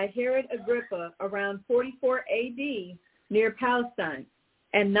by Herod Agrippa around 44 A.D. near Palestine,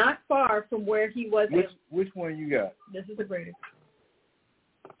 and not far from where he was. Which one you got? This is the greater.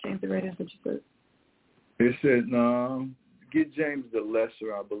 James the greater is what you said. It said, no, get James the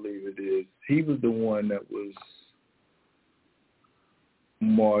lesser, I believe it is. He was the one that was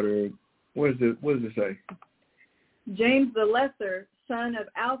martyred. What does it say? James the lesser, son of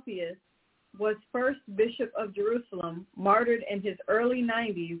Alphaeus, was first bishop of Jerusalem, martyred in his early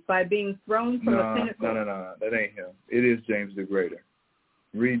 90s by being thrown from a pinnacle. No, that ain't him. It is James the Greater.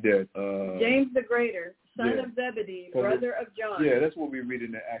 Read that. James the Greater, son of Zebedee, brother of John. Yeah, that's what we read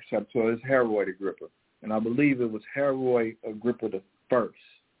in the Acts chapter 12. It's Herod Agrippa. And I believe it was Herod Agrippa the first.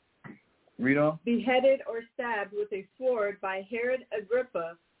 Read on. Beheaded or stabbed with a sword by Herod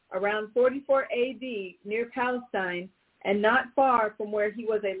Agrippa around 44 A.D. near Palestine, and not far from where he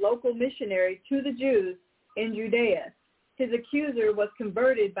was a local missionary to the Jews in Judea. His accuser was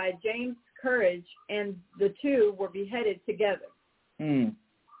converted by James' courage, and the two were beheaded together.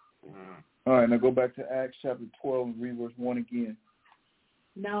 All right, now go back to Acts chapter 12 and read verse 1 again.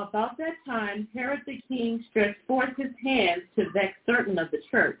 Now about that time, Herod the king stretched forth his hand to vex certain of the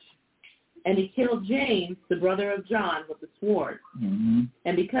church, and he killed James, the brother of John, with the sword. Mm-hmm.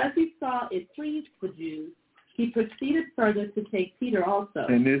 And because he saw it pleased the Jews, he proceeded further to take Peter also.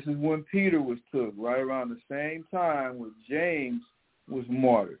 And this is when Peter was took, right around the same time when James was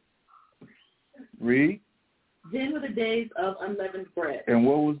martyred. Read. Then were the days of unleavened bread. And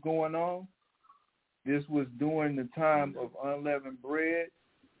what was going on? This was during the time of unleavened bread,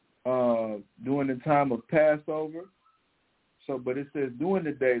 during the time of Passover. So, but it says during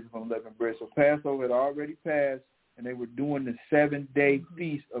the days of unleavened bread. So Passover had already passed, and they were doing the 7-day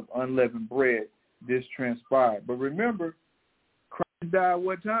feast of unleavened bread. This transpired. But remember, Christ died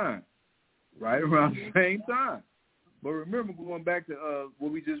what time? Right around the same time. But remember, going back to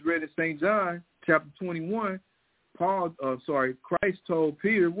what we just read in St. John, chapter 21, Christ told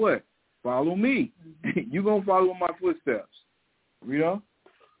Peter what? Follow me. You're going to follow my footsteps. Read on.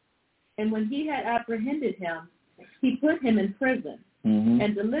 And when he had apprehended him, he put him in prison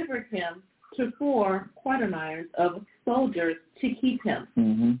and delivered him to 4 quaternions of soldiers to keep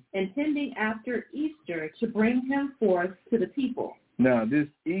him, intending after Easter to bring him forth to the people. Now, this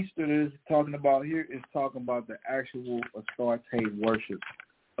Easter that is talking about here is talking about the actual Astarte worship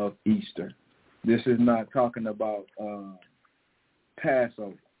of Easter. This is not talking about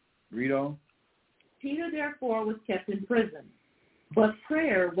Passover. Read on. Peter, therefore, was kept in prison, but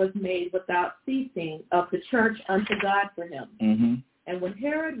prayer was made without ceasing of the church unto God for him. And when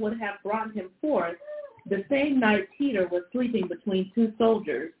Herod would have brought him forth, the same night Peter was sleeping between 2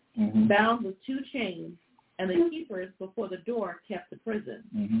 soldiers, bound with 2 chains, and the keepers before the door kept the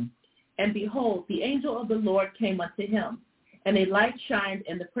prison. And behold, the angel of the Lord came unto him, and a light shined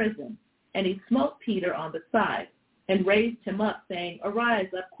in the prison. And he smote Peter on the side, and raised him up, saying, Arise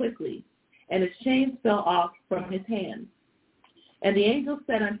up quickly. And his chains fell off from his hands. And the angel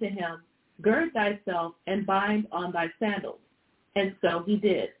said unto him, Gird thyself, and bind on thy sandals. And so he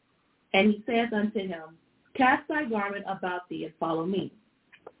did. And he saith unto him, Cast thy garment about thee, and follow me.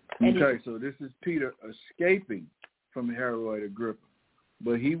 And so this is Peter escaping from Herod Agrippa.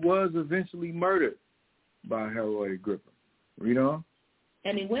 But he was eventually murdered by Herod Agrippa. Read on.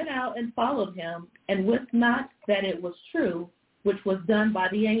 And he went out and followed him, and wist not that it was true, which was done by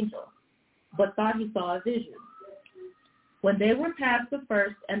the angel, but thought he saw a vision. When they were past the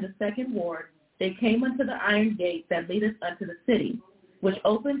first and the second ward, they came unto the iron gate that leadeth unto the city, which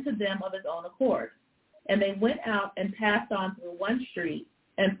opened to them of his own accord. And they went out and passed on through one street,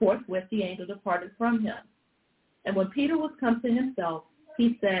 and forthwith the angel departed from him. And when Peter was come to himself,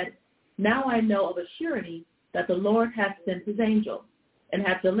 he said, "Now I know of a surety that the Lord hath sent his angel, and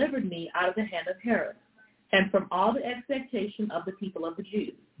hath delivered me out of the hand of Herod, and from all the expectation of the people of the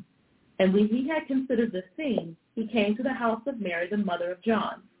Jews." And when he had considered this thing, he came to the house of Mary, the mother of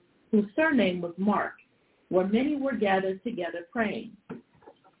John, whose surname was Mark, where many were gathered together praying.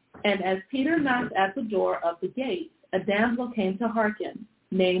 And as Peter knocked at the door of the gate, a damsel came to hearken,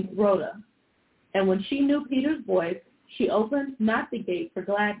 named Rhoda. And when she knew Peter's voice, she opened not the gate for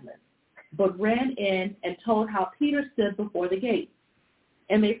gladness, but ran in and told how Peter stood before the gate.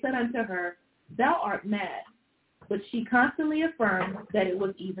 And they said unto her, "Thou art mad." But she constantly affirmed that it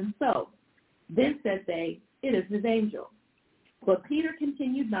was even so. Then said they, "It is his angel." But Peter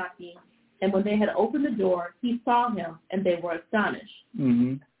continued knocking, and when they had opened the door, he saw him, and they were astonished.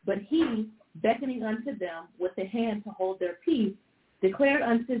 Mm-hmm. But he, beckoning unto them with the hand to hold their peace, declared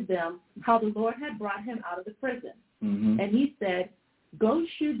unto them how the Lord had brought him out of the prison. Mm-hmm. And he said, "Go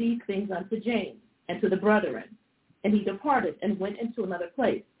shew these things unto James and to the brethren." And he departed and went into another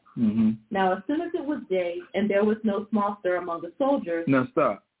place. Mm-hmm. Now as soon as it was day, and there was no small stir among the soldiers. Now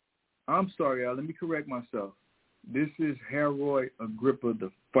stop. I'm sorry, Al. Let me correct myself. This is Herod Agrippa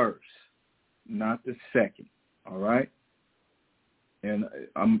the first, not the second. All right? And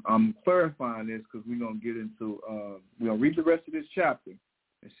I'm clarifying this because we're going to get into, we're going to read the rest of this chapter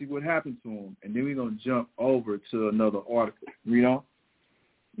and see what happened to him. And then we're going to jump over to another article. Read on.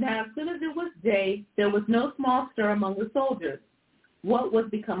 Now, as soon as it was day, there was no small stir among the soldiers. What was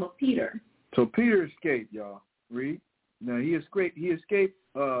become of Peter? So Peter escaped, y'all. Read. Now, he escaped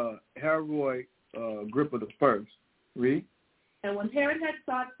Herod Agrippa the first. Read. And when Herod had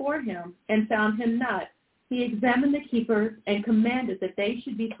sought for him and found him not, he examined the keepers and commanded that they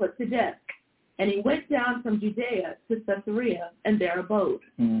should be put to death. And he went down from Judea to Caesarea and there abode.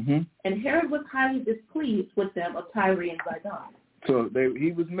 Mm-hmm. And Herod was highly displeased with them of Tyre and Sidon. So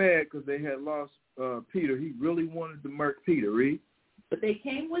he was mad because they had lost Peter. He really wanted to murk Peter. Read. But they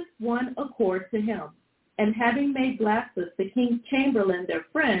came with one accord to him. And having made Blastus the king's chamberlain their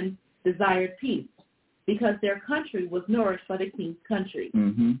friend, desired peace, because their country was nourished by the king's country.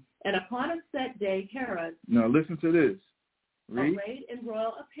 Mm-hmm. And upon a set day, Herod, now listen to this. Read. Arrayed in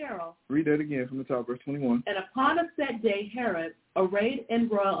royal apparel. Read that again from the top, verse 21. And upon a set day, Herod, arrayed in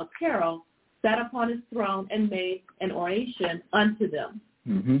royal apparel, sat upon his throne and made an oration unto them.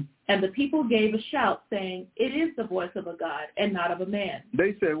 Mm-hmm. And the people gave a shout, saying, "It is the voice of a God and not of a man."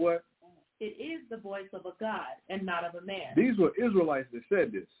 They said what? It is the voice of a God and not of a man. These were Israelites that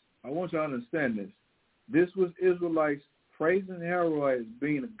said this. I want you to understand this. This was Israelites praising Herod as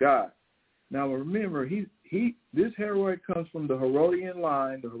being a god. Now remember, this Herod comes from the Herodian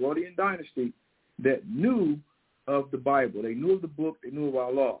line, the Herodian dynasty, that knew of the Bible. They knew of the book. They knew of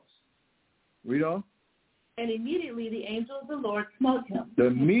our laws. Read on. And immediately the angel of the Lord smote him.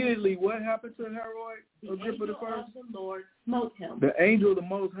 Immediately what happened to Herod? The angel of the Lord smote him. The angel of the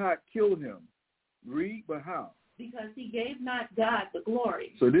Most High killed him. Read, but how? Because he gave not God the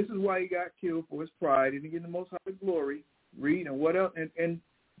glory. So this is why he got killed, for his pride. He didn't give the Most High the glory. Read, and what else? And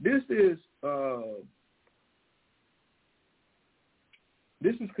this is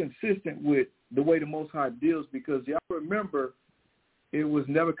consistent with the way the Most High deals, because y'all remember it was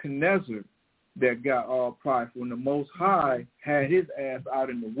Nebuchadnezzar that got all prideful, when the Most High had his ass out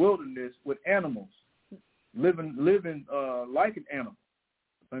in the wilderness with animals, living like an animal,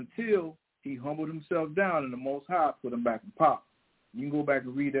 until he humbled himself down and the Most High put him back in power. You can go back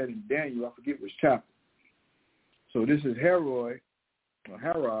and read that in Daniel. I forget which chapter. So this is Herod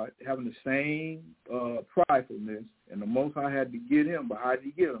having the same pridefulness, and the Most High had to get him. But how did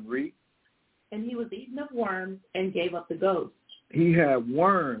he get him? Read. And he was eaten of worms and gave up the ghost. He had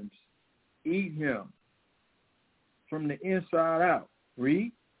worms eat him from the inside out.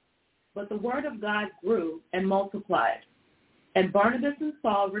 Read. But the word of God grew and multiplied. And Barnabas and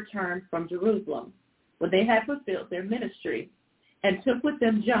Saul returned from Jerusalem when they had fulfilled their ministry, and took with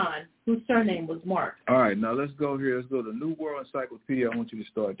them John, whose surname was Mark. All right, now let's go here. Let's go to New World Encyclopedia. I want you to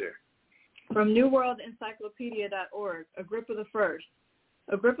start there. From newworldencyclopedia.org, Agrippa the First.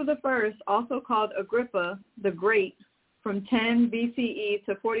 Agrippa the First, also called Agrippa the Great, from 10 BCE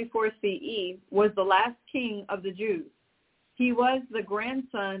to 44 CE, was the last king of the Jews. He was the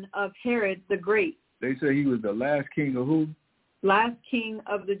grandson of Herod the Great. They say he was the last king of who? Last king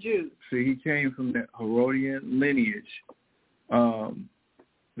of the Jews. See, he came from that Herodian lineage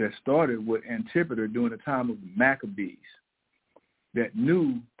that started with Antipater during the time of the Maccabees, that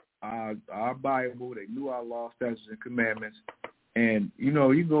knew our Bible, they knew our law, statutes, and commandments. And, you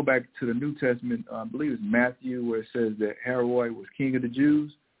know, you go back to the New Testament, I believe it's Matthew, where it says that Herod was king of the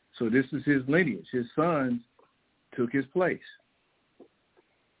Jews. So this is his lineage. His sons took his place.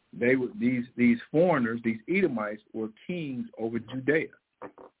 They were these foreigners, these Edomites, were kings over Judea.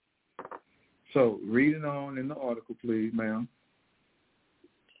 So, reading on in the article, please, ma'am.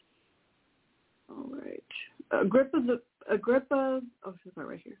 All right. Agrippa. Oh, she's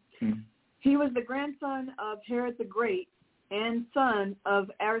right here. Mm-hmm. He was the grandson of Herod the Great and son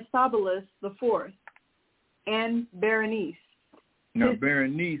of Aristobulus IV and Berenice. Now,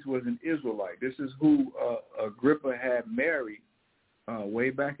 Berenice was an Israelite. This is who Agrippa had married way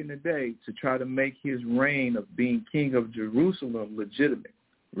back in the day to try to make his reign of being king of Jerusalem legitimate.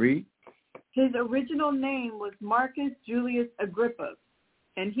 Read. His original name was Marcus Julius Agrippa,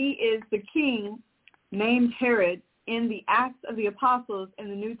 and he is the king named Herod in the Acts of the Apostles in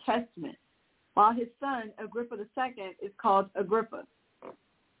the New Testament, while his son, Agrippa II, is called Agrippa.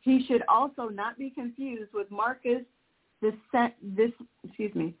 He should also not be confused with Marcus Vipsanius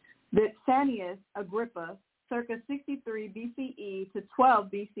Agrippa, circa 63 BCE to 12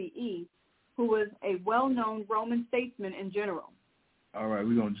 BCE, who was a well-known Roman statesman in general. All right,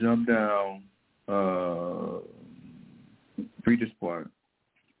 we're going to jump down. Read this part.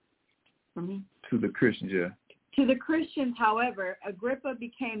 To the Christians, yeah. To the Christians, however, Agrippa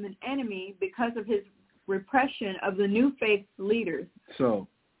became an enemy because of his repression of the new faith leaders. So,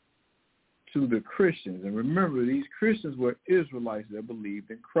 to the Christians, and remember, these Christians were Israelites that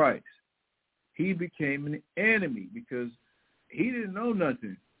believed in Christ. He became an enemy because he didn't know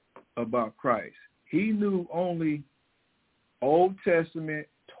nothing about Christ. He knew only Old Testament,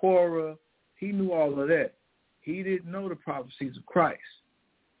 Torah. He knew all of that. He didn't know the prophecies of Christ.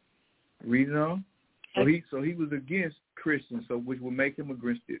 Reading on. So he was against Christians, so which would make him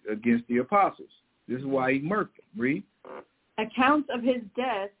against the apostles. This is why he murked them. Read. Accounts of his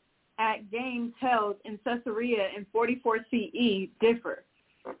death at games held in Caesarea in 44 CE differ.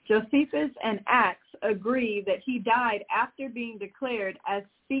 Josephus and Acts agree that he died after being declared as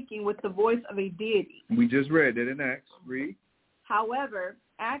speaking with the voice of a deity. We just read that in Acts. Read. However,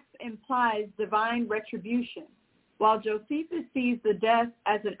 Acts implies divine retribution, while Josephus sees the death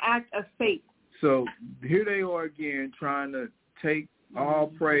as an act of fate. So here they are again trying to take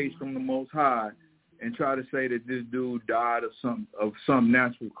all praise from the Most High and try to say that this dude died of some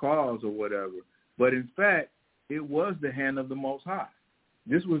natural cause or whatever. But in fact, it was the hand of the Most High.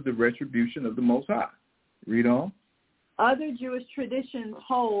 This was the retribution of the Most High. Read on. Other Jewish traditions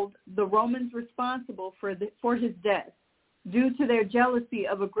hold the Romans responsible for his death due to their jealousy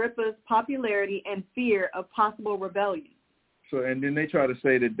of Agrippa's popularity and fear of possible rebellion. So, and then they try to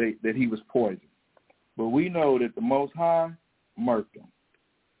say that he was poisoned. But we know that the Most High murked him.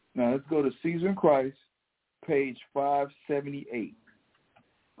 Now, let's go to Caesar and Christ, page 578.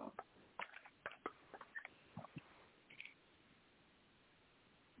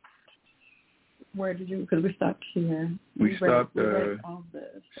 Where did you, because we stopped here. We stopped there.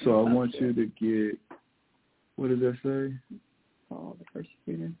 So I want you to get, what does that say? Paul the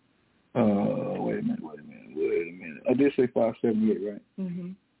persecutor. Wait a minute. I did say 578, right?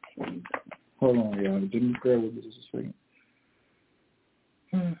 Mm-hmm. Hold on, y'all. Let me grab with me just a second.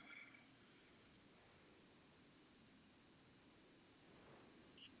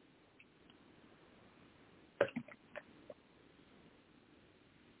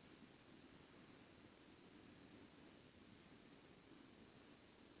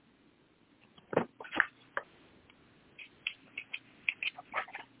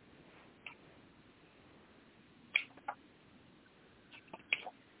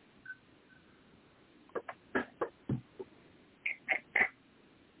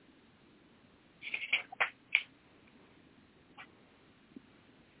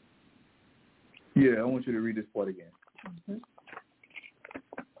 Yeah, I want you to read this part again. Mm-hmm.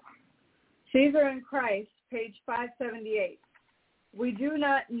 Caesar and Christ, page 578. We do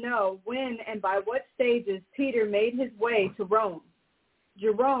not know when and by what stages Peter made his way to Rome.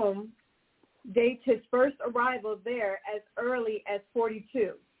 Jerome dates his first arrival there as early as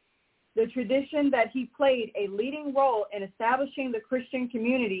 42. The tradition that he played a leading role in establishing the Christian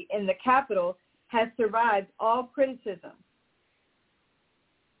community in the capital has survived all criticism.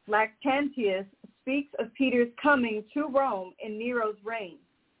 Lactantius speaks of Peter's coming to Rome in Nero's reign.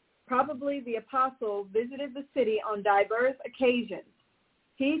 Probably the apostle visited the city on diverse occasions.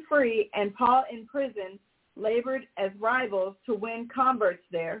 He free and Paul in prison labored as rivals to win converts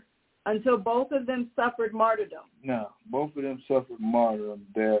there until both of them suffered martyrdom. Now, both of them suffered martyrdom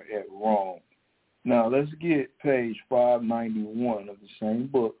there at Rome. Now, let's get page 591 of the same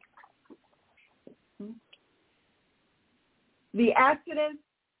book. The accident...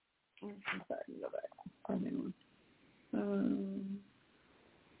 I'm sorry, go back.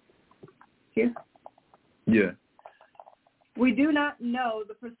 Here? Yeah. We do not know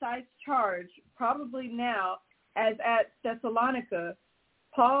the precise charge. Probably now, as at Thessalonica,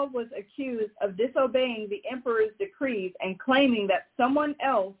 Paul was accused of disobeying the emperor's decrees and claiming that someone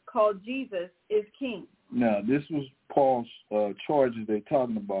else called Jesus is king. Now, this was Paul's charges they're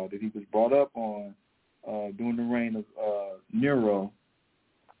talking about, that he was brought up on during the reign of Nero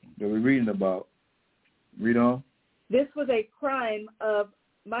that we're reading about. Read on. This was a crime of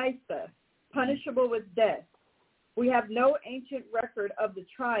Mysa, punishable with death. We have no ancient record of the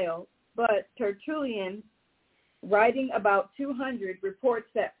trial, but Tertullian, writing about 200, reports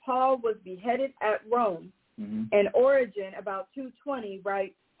that Paul was beheaded at Rome, and Origen, about 220,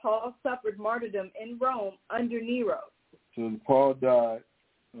 writes Paul suffered martyrdom in Rome under Nero. So Paul died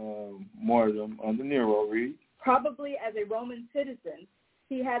martyrdom under Nero, read. Probably as a Roman citizen,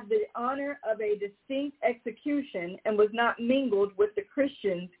 he had the honor of a distinct execution and was not mingled with the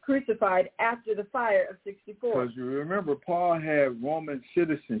Christians crucified after the fire of 64. Because you remember, Paul had Roman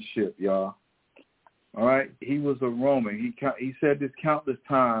citizenship, y'all. All right? He was a Roman. He said this countless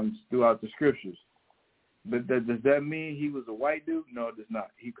times throughout the scriptures. But does that mean he was a white dude? No, it does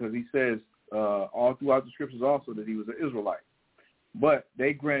not. Because he says all throughout the scriptures also that he was an Israelite. But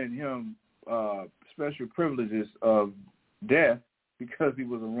they granted him special privileges of death because he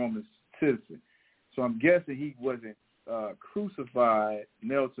was a Roman citizen. So I'm guessing he wasn't crucified,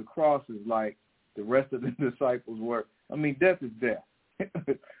 nailed to crosses like the rest of the disciples were. I mean, death is death.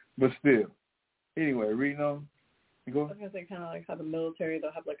 But still. Anyway, reading on. Go. I was going to say kind of like how the military,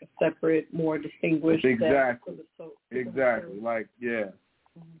 they'll have like a separate, more distinguished Exactly. death. Exactly. Like, yeah.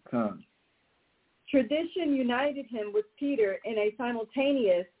 Tradition united him with Peter in a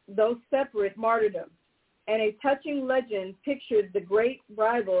simultaneous, though separate, martyrdom. And a touching legend pictured the great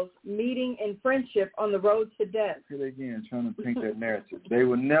rivals meeting in friendship on the road to death. Here again, trying to paint that narrative. They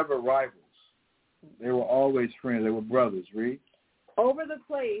were never rivals. They were always friends. They were brothers. Read. Over the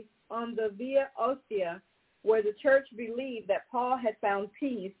place on the Via Ostia, where the church believed that Paul had found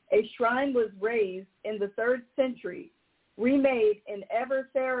peace, a shrine was raised in the 3rd century. Remade in ever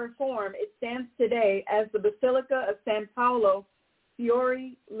fairer form, it stands today as the Basilica of San Paolo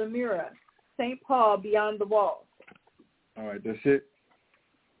Fiori Limura, St. Paul beyond the walls. All right, that's it?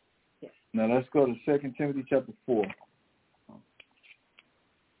 Yes. Now let's go to 2 Timothy chapter 4.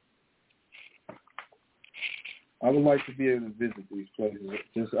 I would like to be able to visit these places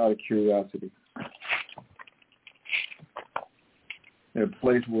just out of curiosity. A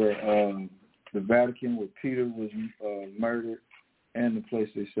place where the Vatican, where Peter was murdered, and the place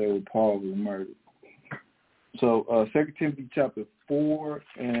they say where Paul was murdered. So 2 Timothy chapter 4,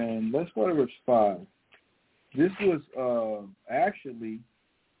 and let's go to verse 5. This was actually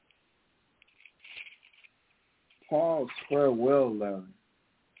Paul's farewell letter.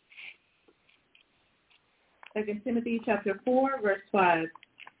 2 Timothy chapter 4, verse 5.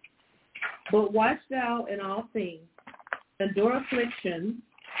 But watch thou in all things, endure affliction,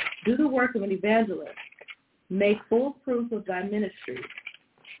 do the work of an evangelist, make full proof of thy ministry.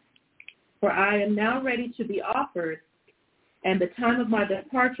 For I am now ready to be offered, and the time of my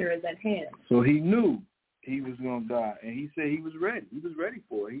departure is at hand. So he knew he was going to die, and he said he was ready. He was ready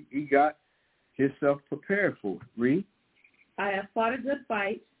for it. He got himself prepared for it. Read. I have fought a good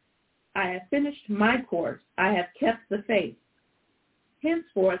fight. I have finished my course. I have kept the faith.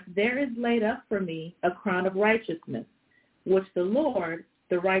 Henceforth there is laid up for me a crown of righteousness, which the Lord,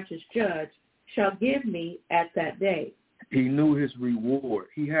 the righteous judge, shall give me at that day. He knew his reward.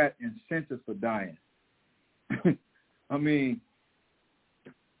 He had incentive for dying. I mean,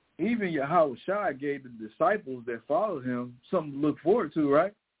 even Yahushua gave the disciples that followed him something to look forward to,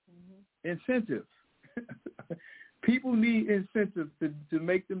 right? Incentive. People need incentive to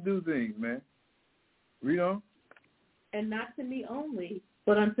make them do things, man. Read on. And not to me only,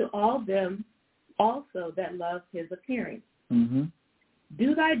 but unto all them also that love his appearing.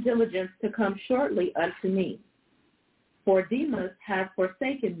 Do thy diligence to come shortly unto me. For Demas hath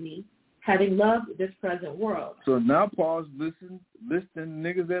forsaken me, having loved this present world. So now Paul's listing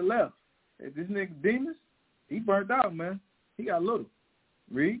niggas that left. This nigga Demas, he burnt out, man. He got little.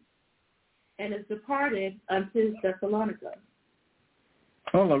 Read. And is departed unto Thessalonica.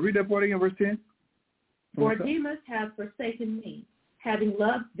 Hold on, read that part again, verse 10. For Demas hath forsaken me, having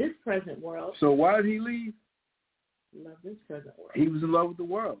loved this present world. So why did he leave? Love this present world. He was in love with the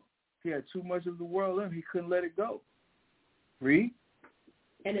world. He had too much of the world in him. He couldn't let it go. Read.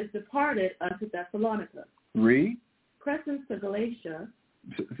 And is departed unto Thessalonica. Read. Crescens to Galatia.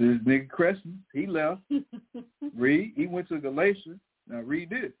 This nigga Crescens, he left. Read. He went to Galatia. Now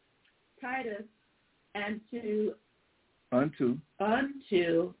read this. Titus unto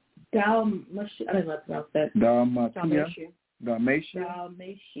Dalmatia. I don't know how to pronounce that. Dalmatia.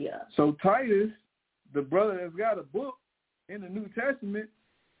 Dalmatia. So Titus, the brother that's got a book in the New Testament,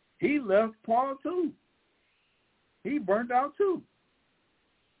 he left Paul too. He burnt out too.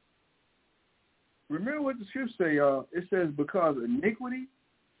 Remember what the scripture say, y'all. It says, because iniquity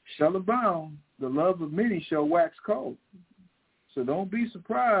shall abound, the love of many shall wax cold. So don't be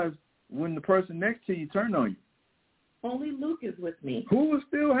surprised when the person next to you turn on you. Only Luke is with me. Who was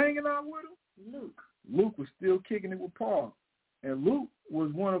still hanging out with him? Luke. Luke was still kicking it with Paul. And Luke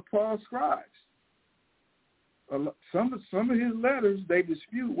was one of Paul's scribes. Some of his letters, they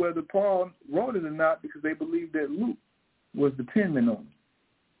dispute whether Paul wrote it or not because they believe that Luke was the penman on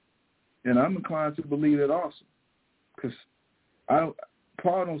it. And I'm inclined to believe that also. Because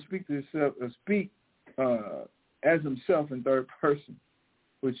Paul don't speak to himself, as himself in third person.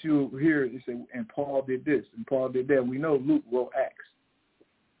 But you'll hear it say, and Paul did this, and Paul did that. We know Luke wrote Acts.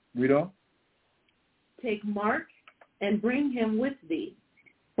 We don't? Take Mark and bring him with thee,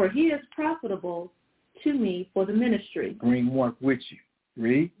 for he is profitable to me for the ministry. Bring Mark with you.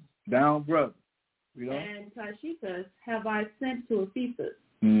 Read. Down, brother. We don't? And Tychicus have I sent to Ephesus.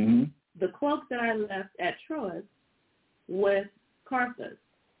 Mm-hmm. The cloak that I left at Troas with Carthus.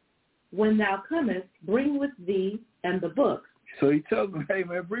 When thou comest, bring with thee and the books. So he tells him, hey,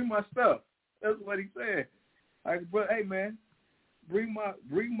 man, bring my stuff. That's what he said. Hey, man, bring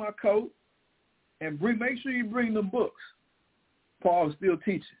my coat and make sure you bring the books. Paul's still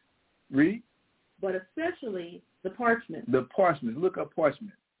teaching. Read. But especially the parchment. The parchment. Look up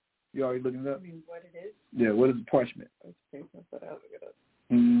parchment. You already looking it up? I mean, what it is? Yeah, what is the parchment? Look it up.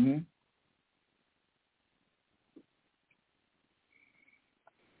 Mm-hmm.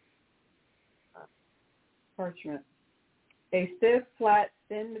 Parchment. A stiff, flat,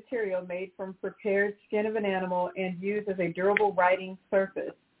 thin material made from prepared skin of an animal and used as a durable writing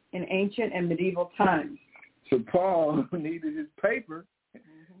surface in ancient and medieval times. So Paul needed his paper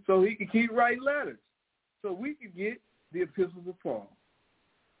so he could keep writing letters. So we could get the epistles of Paul.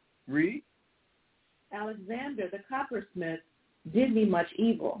 Read. Alexander the coppersmith did me much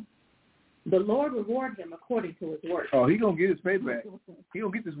evil. The Lord reward him according to his work. Oh, he going to get his pay back. He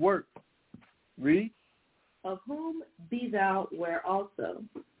going to get this work. Read. Of whom be thou aware also,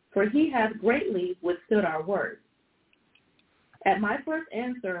 for he hath greatly withstood our word. At my first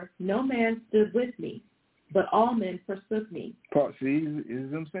answer, no man stood with me, but all men forsook me. See,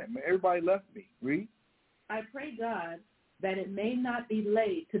 everybody left me. Read. I pray God that it may not be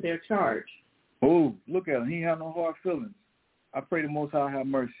laid to their charge. Oh, look at him. He ain't have no hard feelings. I pray the Most High have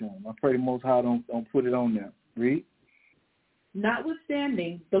mercy on him. I pray the Most High don't put it on them. Read.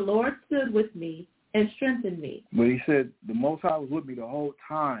 Notwithstanding, the Lord stood with me and strengthened me. But he said the Most High was with me the whole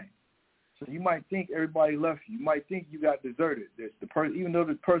time. So you might think everybody left you. You might think you got deserted. Even though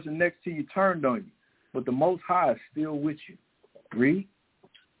the person next to you turned on you. But the Most High is still with you. Read.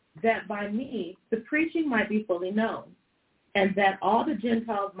 That by me the preaching might be fully known, and that all the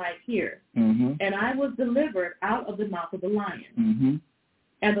Gentiles might hear. Mm-hmm. And I was delivered out of the mouth of the lion. Mm-hmm.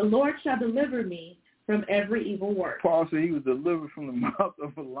 And the Lord shall deliver me from every evil work. Paul said he was delivered from the mouth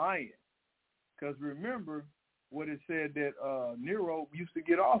of a lion. Because remember what it said that Nero used to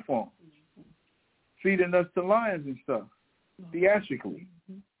get off on, feeding us to lions and stuff, theatrically.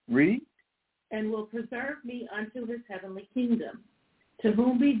 Read. And will preserve me unto his heavenly kingdom, to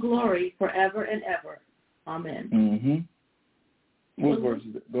whom be glory forever and ever. Amen. Mm-hmm. What verse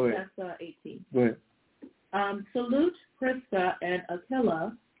is it? Go ahead. That's 18. Go ahead. Salute Prisca and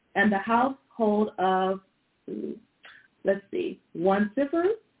Aquila and the household of,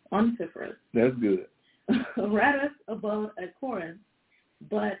 Onesiphorus. That's good. Aratus abode at Corinth,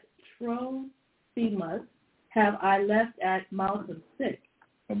 but Trophimus have I left at Malta sick.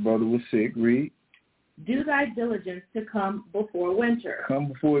 My brother was sick. Read. Do thy diligence to come before winter. Come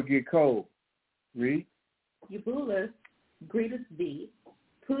before it get cold. Read. Eubulus greeteth thee,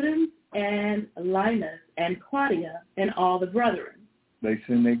 Pudens and Linus and Claudia and all the brethren. They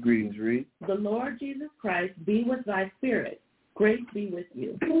send their greetings. Read. The Lord Jesus Christ be with thy spirit. Grace be with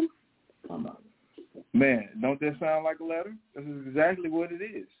you. Come on. Man, don't that sound like a letter? This is exactly what it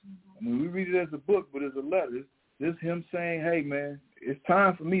is. I mean, we read it as a book, but it's a letter. This is him saying, hey, man, it's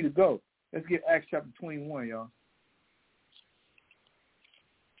time for me to go. Let's get Acts chapter 21, y'all.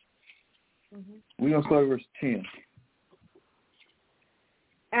 We're going to start verse 10.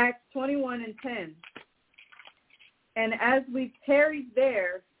 Acts 21 and 10. And as we tarried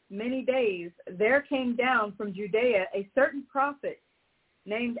there many days, there came down from Judea a certain prophet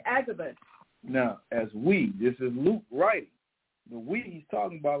named Agabus. Now, this is Luke writing. The we he's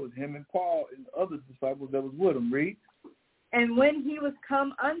talking about was him and Paul and the other disciples that was with him. Read. And when he was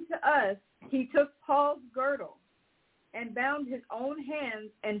come unto us, he took Paul's girdle and bound his own hands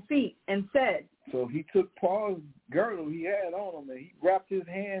and feet and said. So he took Paul's girdle he had on him and he wrapped his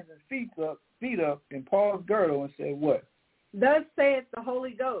hands and feet up in Paul's girdle and said what? Thus saith the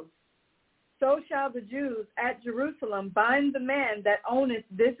Holy Ghost, so shall the Jews at Jerusalem bind the man that owneth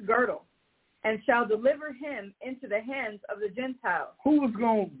this girdle, and shall deliver him into the hands of the Gentiles. Who was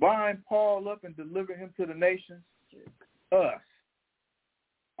going to bind Paul up and deliver him to the nations? Us,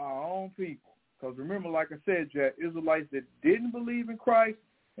 our own people. Because remember, like I said, Jack, Israelites that didn't believe in Christ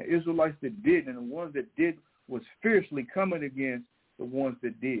and Israelites that did, and the ones that did was fiercely coming against the ones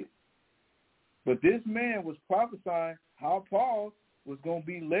that did. But this man was prophesying how Paul was going to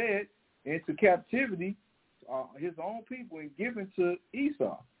be led into captivity, his own people, and given to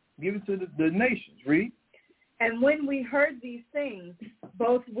Esau, given to the nations. Read. And when we heard these things,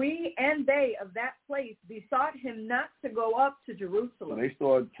 both we and they of that place besought him not to go up to Jerusalem. So they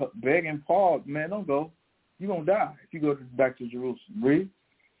started begging Paul, man, don't go. You're going to die if you go back to Jerusalem. Read.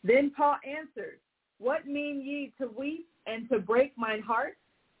 Then Paul answered, what mean ye to weep and to break mine heart?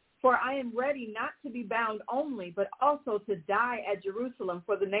 For I am ready not to be bound only, but also to die at Jerusalem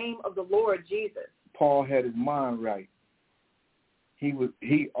for the name of the Lord Jesus. Paul had his mind right. He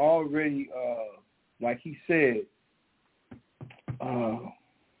already, like he said,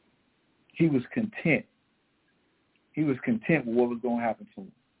 he was content. He was content with what was going to happen to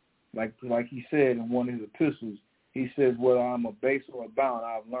him. Like he said in one of his epistles, he says, whether I'm a base or a bound,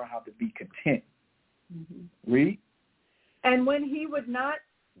 I've learned how to be content. Mm-hmm. Read. And when he would not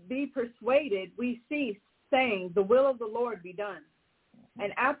be persuaded, we ceased, saying, the will of the Lord be done. Mm-hmm.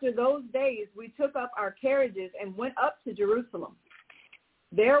 And after those days, we took up our carriages and went up to Jerusalem.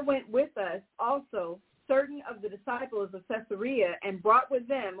 There went with us also certain of the disciples of Caesarea, and brought with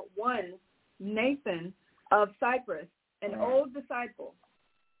them one, Nathan of Cyprus, an old disciple.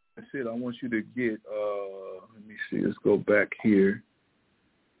 That's it. I want you to get, let me see, let's go back here.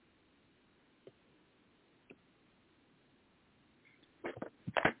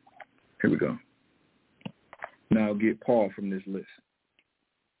 Here we go. Now get Paul from this list.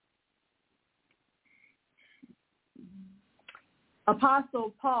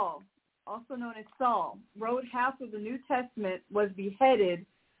 Apostle Paul, also known as Saul, wrote half of the New Testament, was beheaded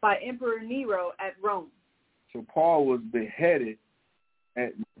by Emperor Nero at Rome. So Paul was beheaded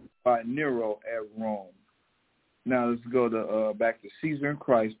by Nero at Rome. Now let's go to back to Caesar and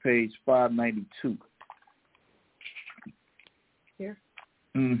Christ, page 592. Here.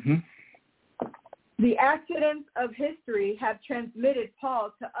 Mm-hmm. The accidents of history have transmitted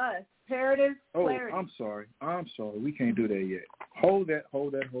Paul to us. Imperative clarity. Oh, I'm sorry. We can't do that yet. Hold that.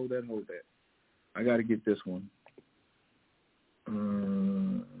 I got to get this one.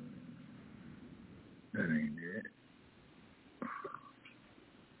 That ain't it.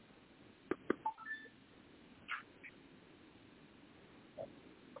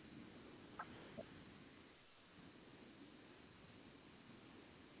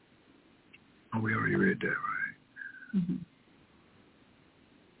 Oh, we already read that, right? Mm-hmm.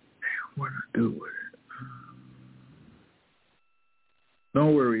 What do I do with it?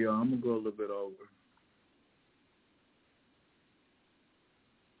 Don't worry, y'all. I'm going to go a little bit over.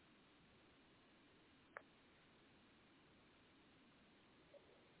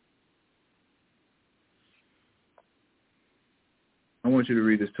 I want you to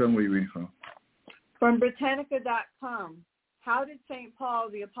read this. Tell me where you're reading from. From Britannica.com. How did St. Paul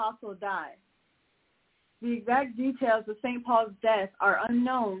the Apostle die? The exact details of St. Paul's death are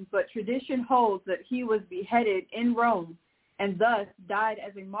unknown, but tradition holds that he was beheaded in Rome and thus died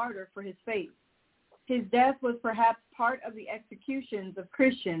as a martyr for his faith. His death was perhaps part of the executions of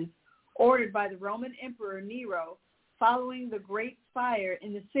Christians ordered by the Roman Emperor Nero following the Great Fire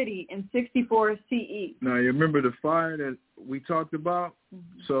in the city in 64 CE. Now, you remember the fire that we talked about?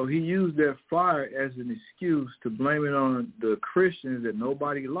 Mm-hmm. So he used that fire as an excuse to blame it on the Christians that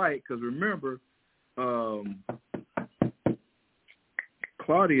nobody liked, because remember,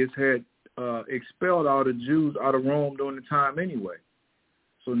 Claudius had expelled all the Jews out of Rome during the time anyway.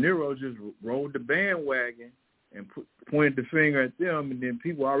 So Nero just rode the bandwagon and pointed the finger at them, and then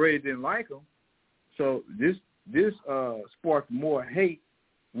people already didn't like them. So this sparked more hate,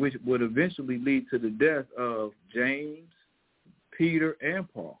 which would eventually lead to the death of James, Peter,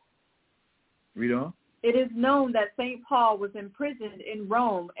 and Paul. Read on. It is known that St. Paul was imprisoned in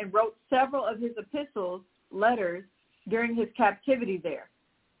Rome and wrote several of his epistles, letters, during his captivity there.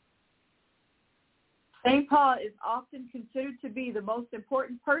 St. Paul is often considered to be the most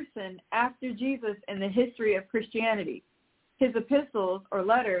important person after Jesus in the history of Christianity. His epistles, or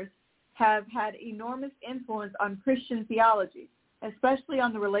letters, have had enormous influence on Christian theology, especially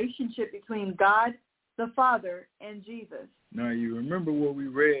on the relationship between God the Father, and Jesus. Now, you remember what we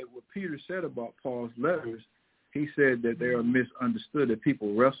read, what Peter said about Paul's letters. He said that they are misunderstood, that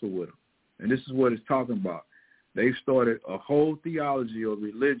people wrestle with them. And this is what it's talking about. They started a whole theology or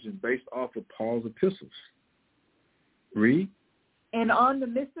religion based off of Paul's epistles. Read. And on the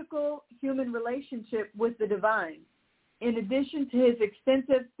mystical human relationship with the divine. In addition to his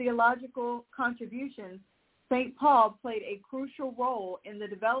extensive theological contributions, St. Paul played a crucial role in the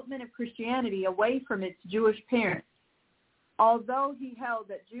development of Christianity away from its Jewish parents. Although he held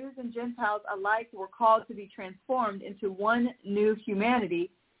that Jews and Gentiles alike were called to be transformed into one new humanity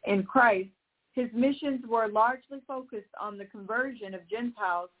in Christ, his missions were largely focused on the conversion of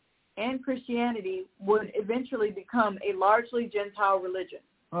Gentiles, and Christianity would eventually become a largely Gentile religion.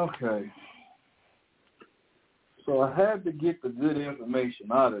 Okay. So I had to get the good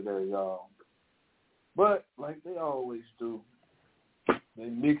information out of there, y'all. But like they always do, they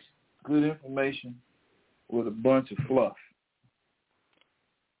mix good information with a bunch of fluff.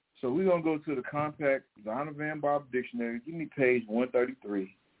 So we're going to go to the compact Zondervan Van Barber Dictionary. Give me page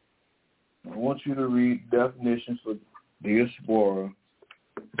 133. I want you to read definitions for diaspora.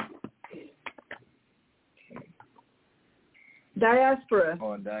 Diaspora.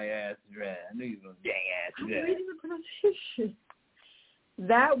 Or diaspora. I knew you were going to diaspora. I'm reading the pronunciation.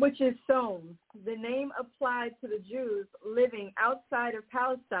 That which is sown, the name applied to the Jews living outside of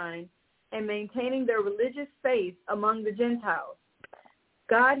Palestine and maintaining their religious faith among the Gentiles.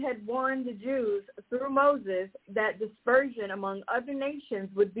 God had warned the Jews through Moses that dispersion among other nations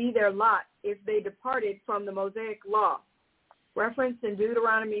would be their lot if they departed from the Mosaic law, referenced in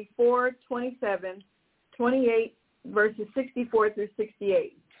Deuteronomy 4:27, 28, verses 64 through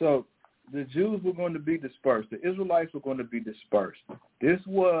 68. So the Jews were going to be dispersed. The Israelites were going to be dispersed. This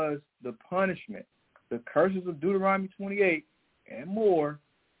was the punishment, the curses of Deuteronomy 28 and more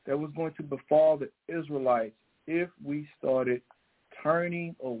that was going to befall the Israelites if we started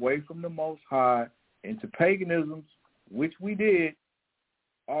turning away from the Most High into paganisms, which we did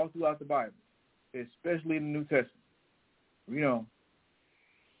all throughout the Bible, especially in the New Testament. You know.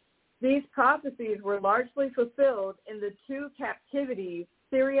 These prophecies were largely fulfilled in the two captivities,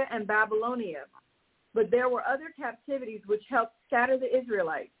 Syria and Babylonia. But there were other captivities which helped scatter the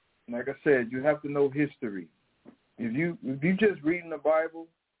Israelites. Like I said, you have to know history. If you just reading the Bible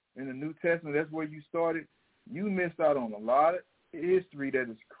in the New Testament, that's where you started, you missed out on a lot of history that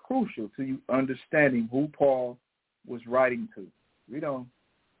is crucial to you understanding who Paul was writing to. Read on.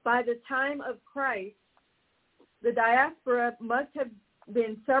 By the time of Christ, the diaspora must have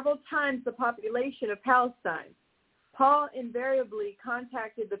been several times the population of Palestine. Paul invariably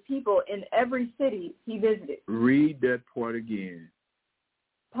contacted the people in every city he visited. Read that part again.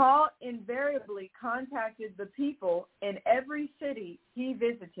 Paul invariably contacted the people in every city he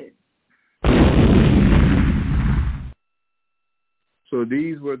visited. So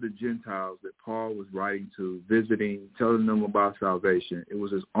these were the Gentiles that Paul was writing to, visiting, telling them about salvation. It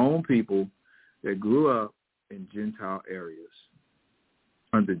was his own people that grew up in Gentile areas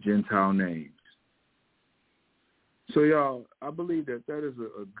under Gentile names. So, y'all, I believe that is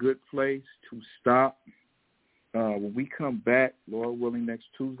a good place to stop. When we come back, Lord willing, next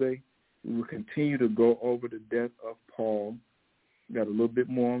Tuesday, we will continue to go over the death of Paul. We got a little bit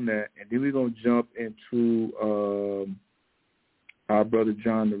more on that. And then we're going to jump into our brother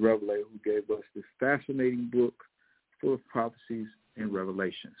John the Revelator, who gave us this fascinating book full of prophecies and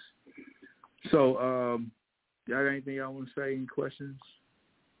revelations. So, y'all got anything y'all want to say? Any questions?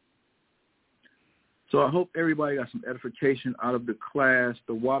 So I hope everybody got some edification out of the class.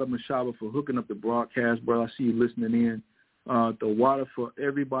 The water Mashaba for hooking up the broadcast, bro. I see you listening in. The water for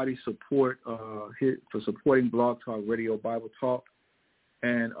everybody support for supporting Blog Talk Radio Bible Talk.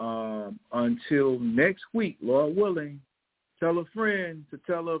 And until next week, Lord willing, tell a friend to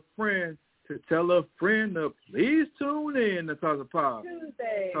tell a friend to tell a friend to please tune in to Tazapa.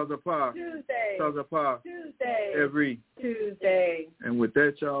 Tazapa. Every Tuesday. And with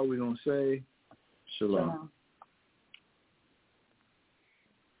that, y'all, we're going to say Shalom.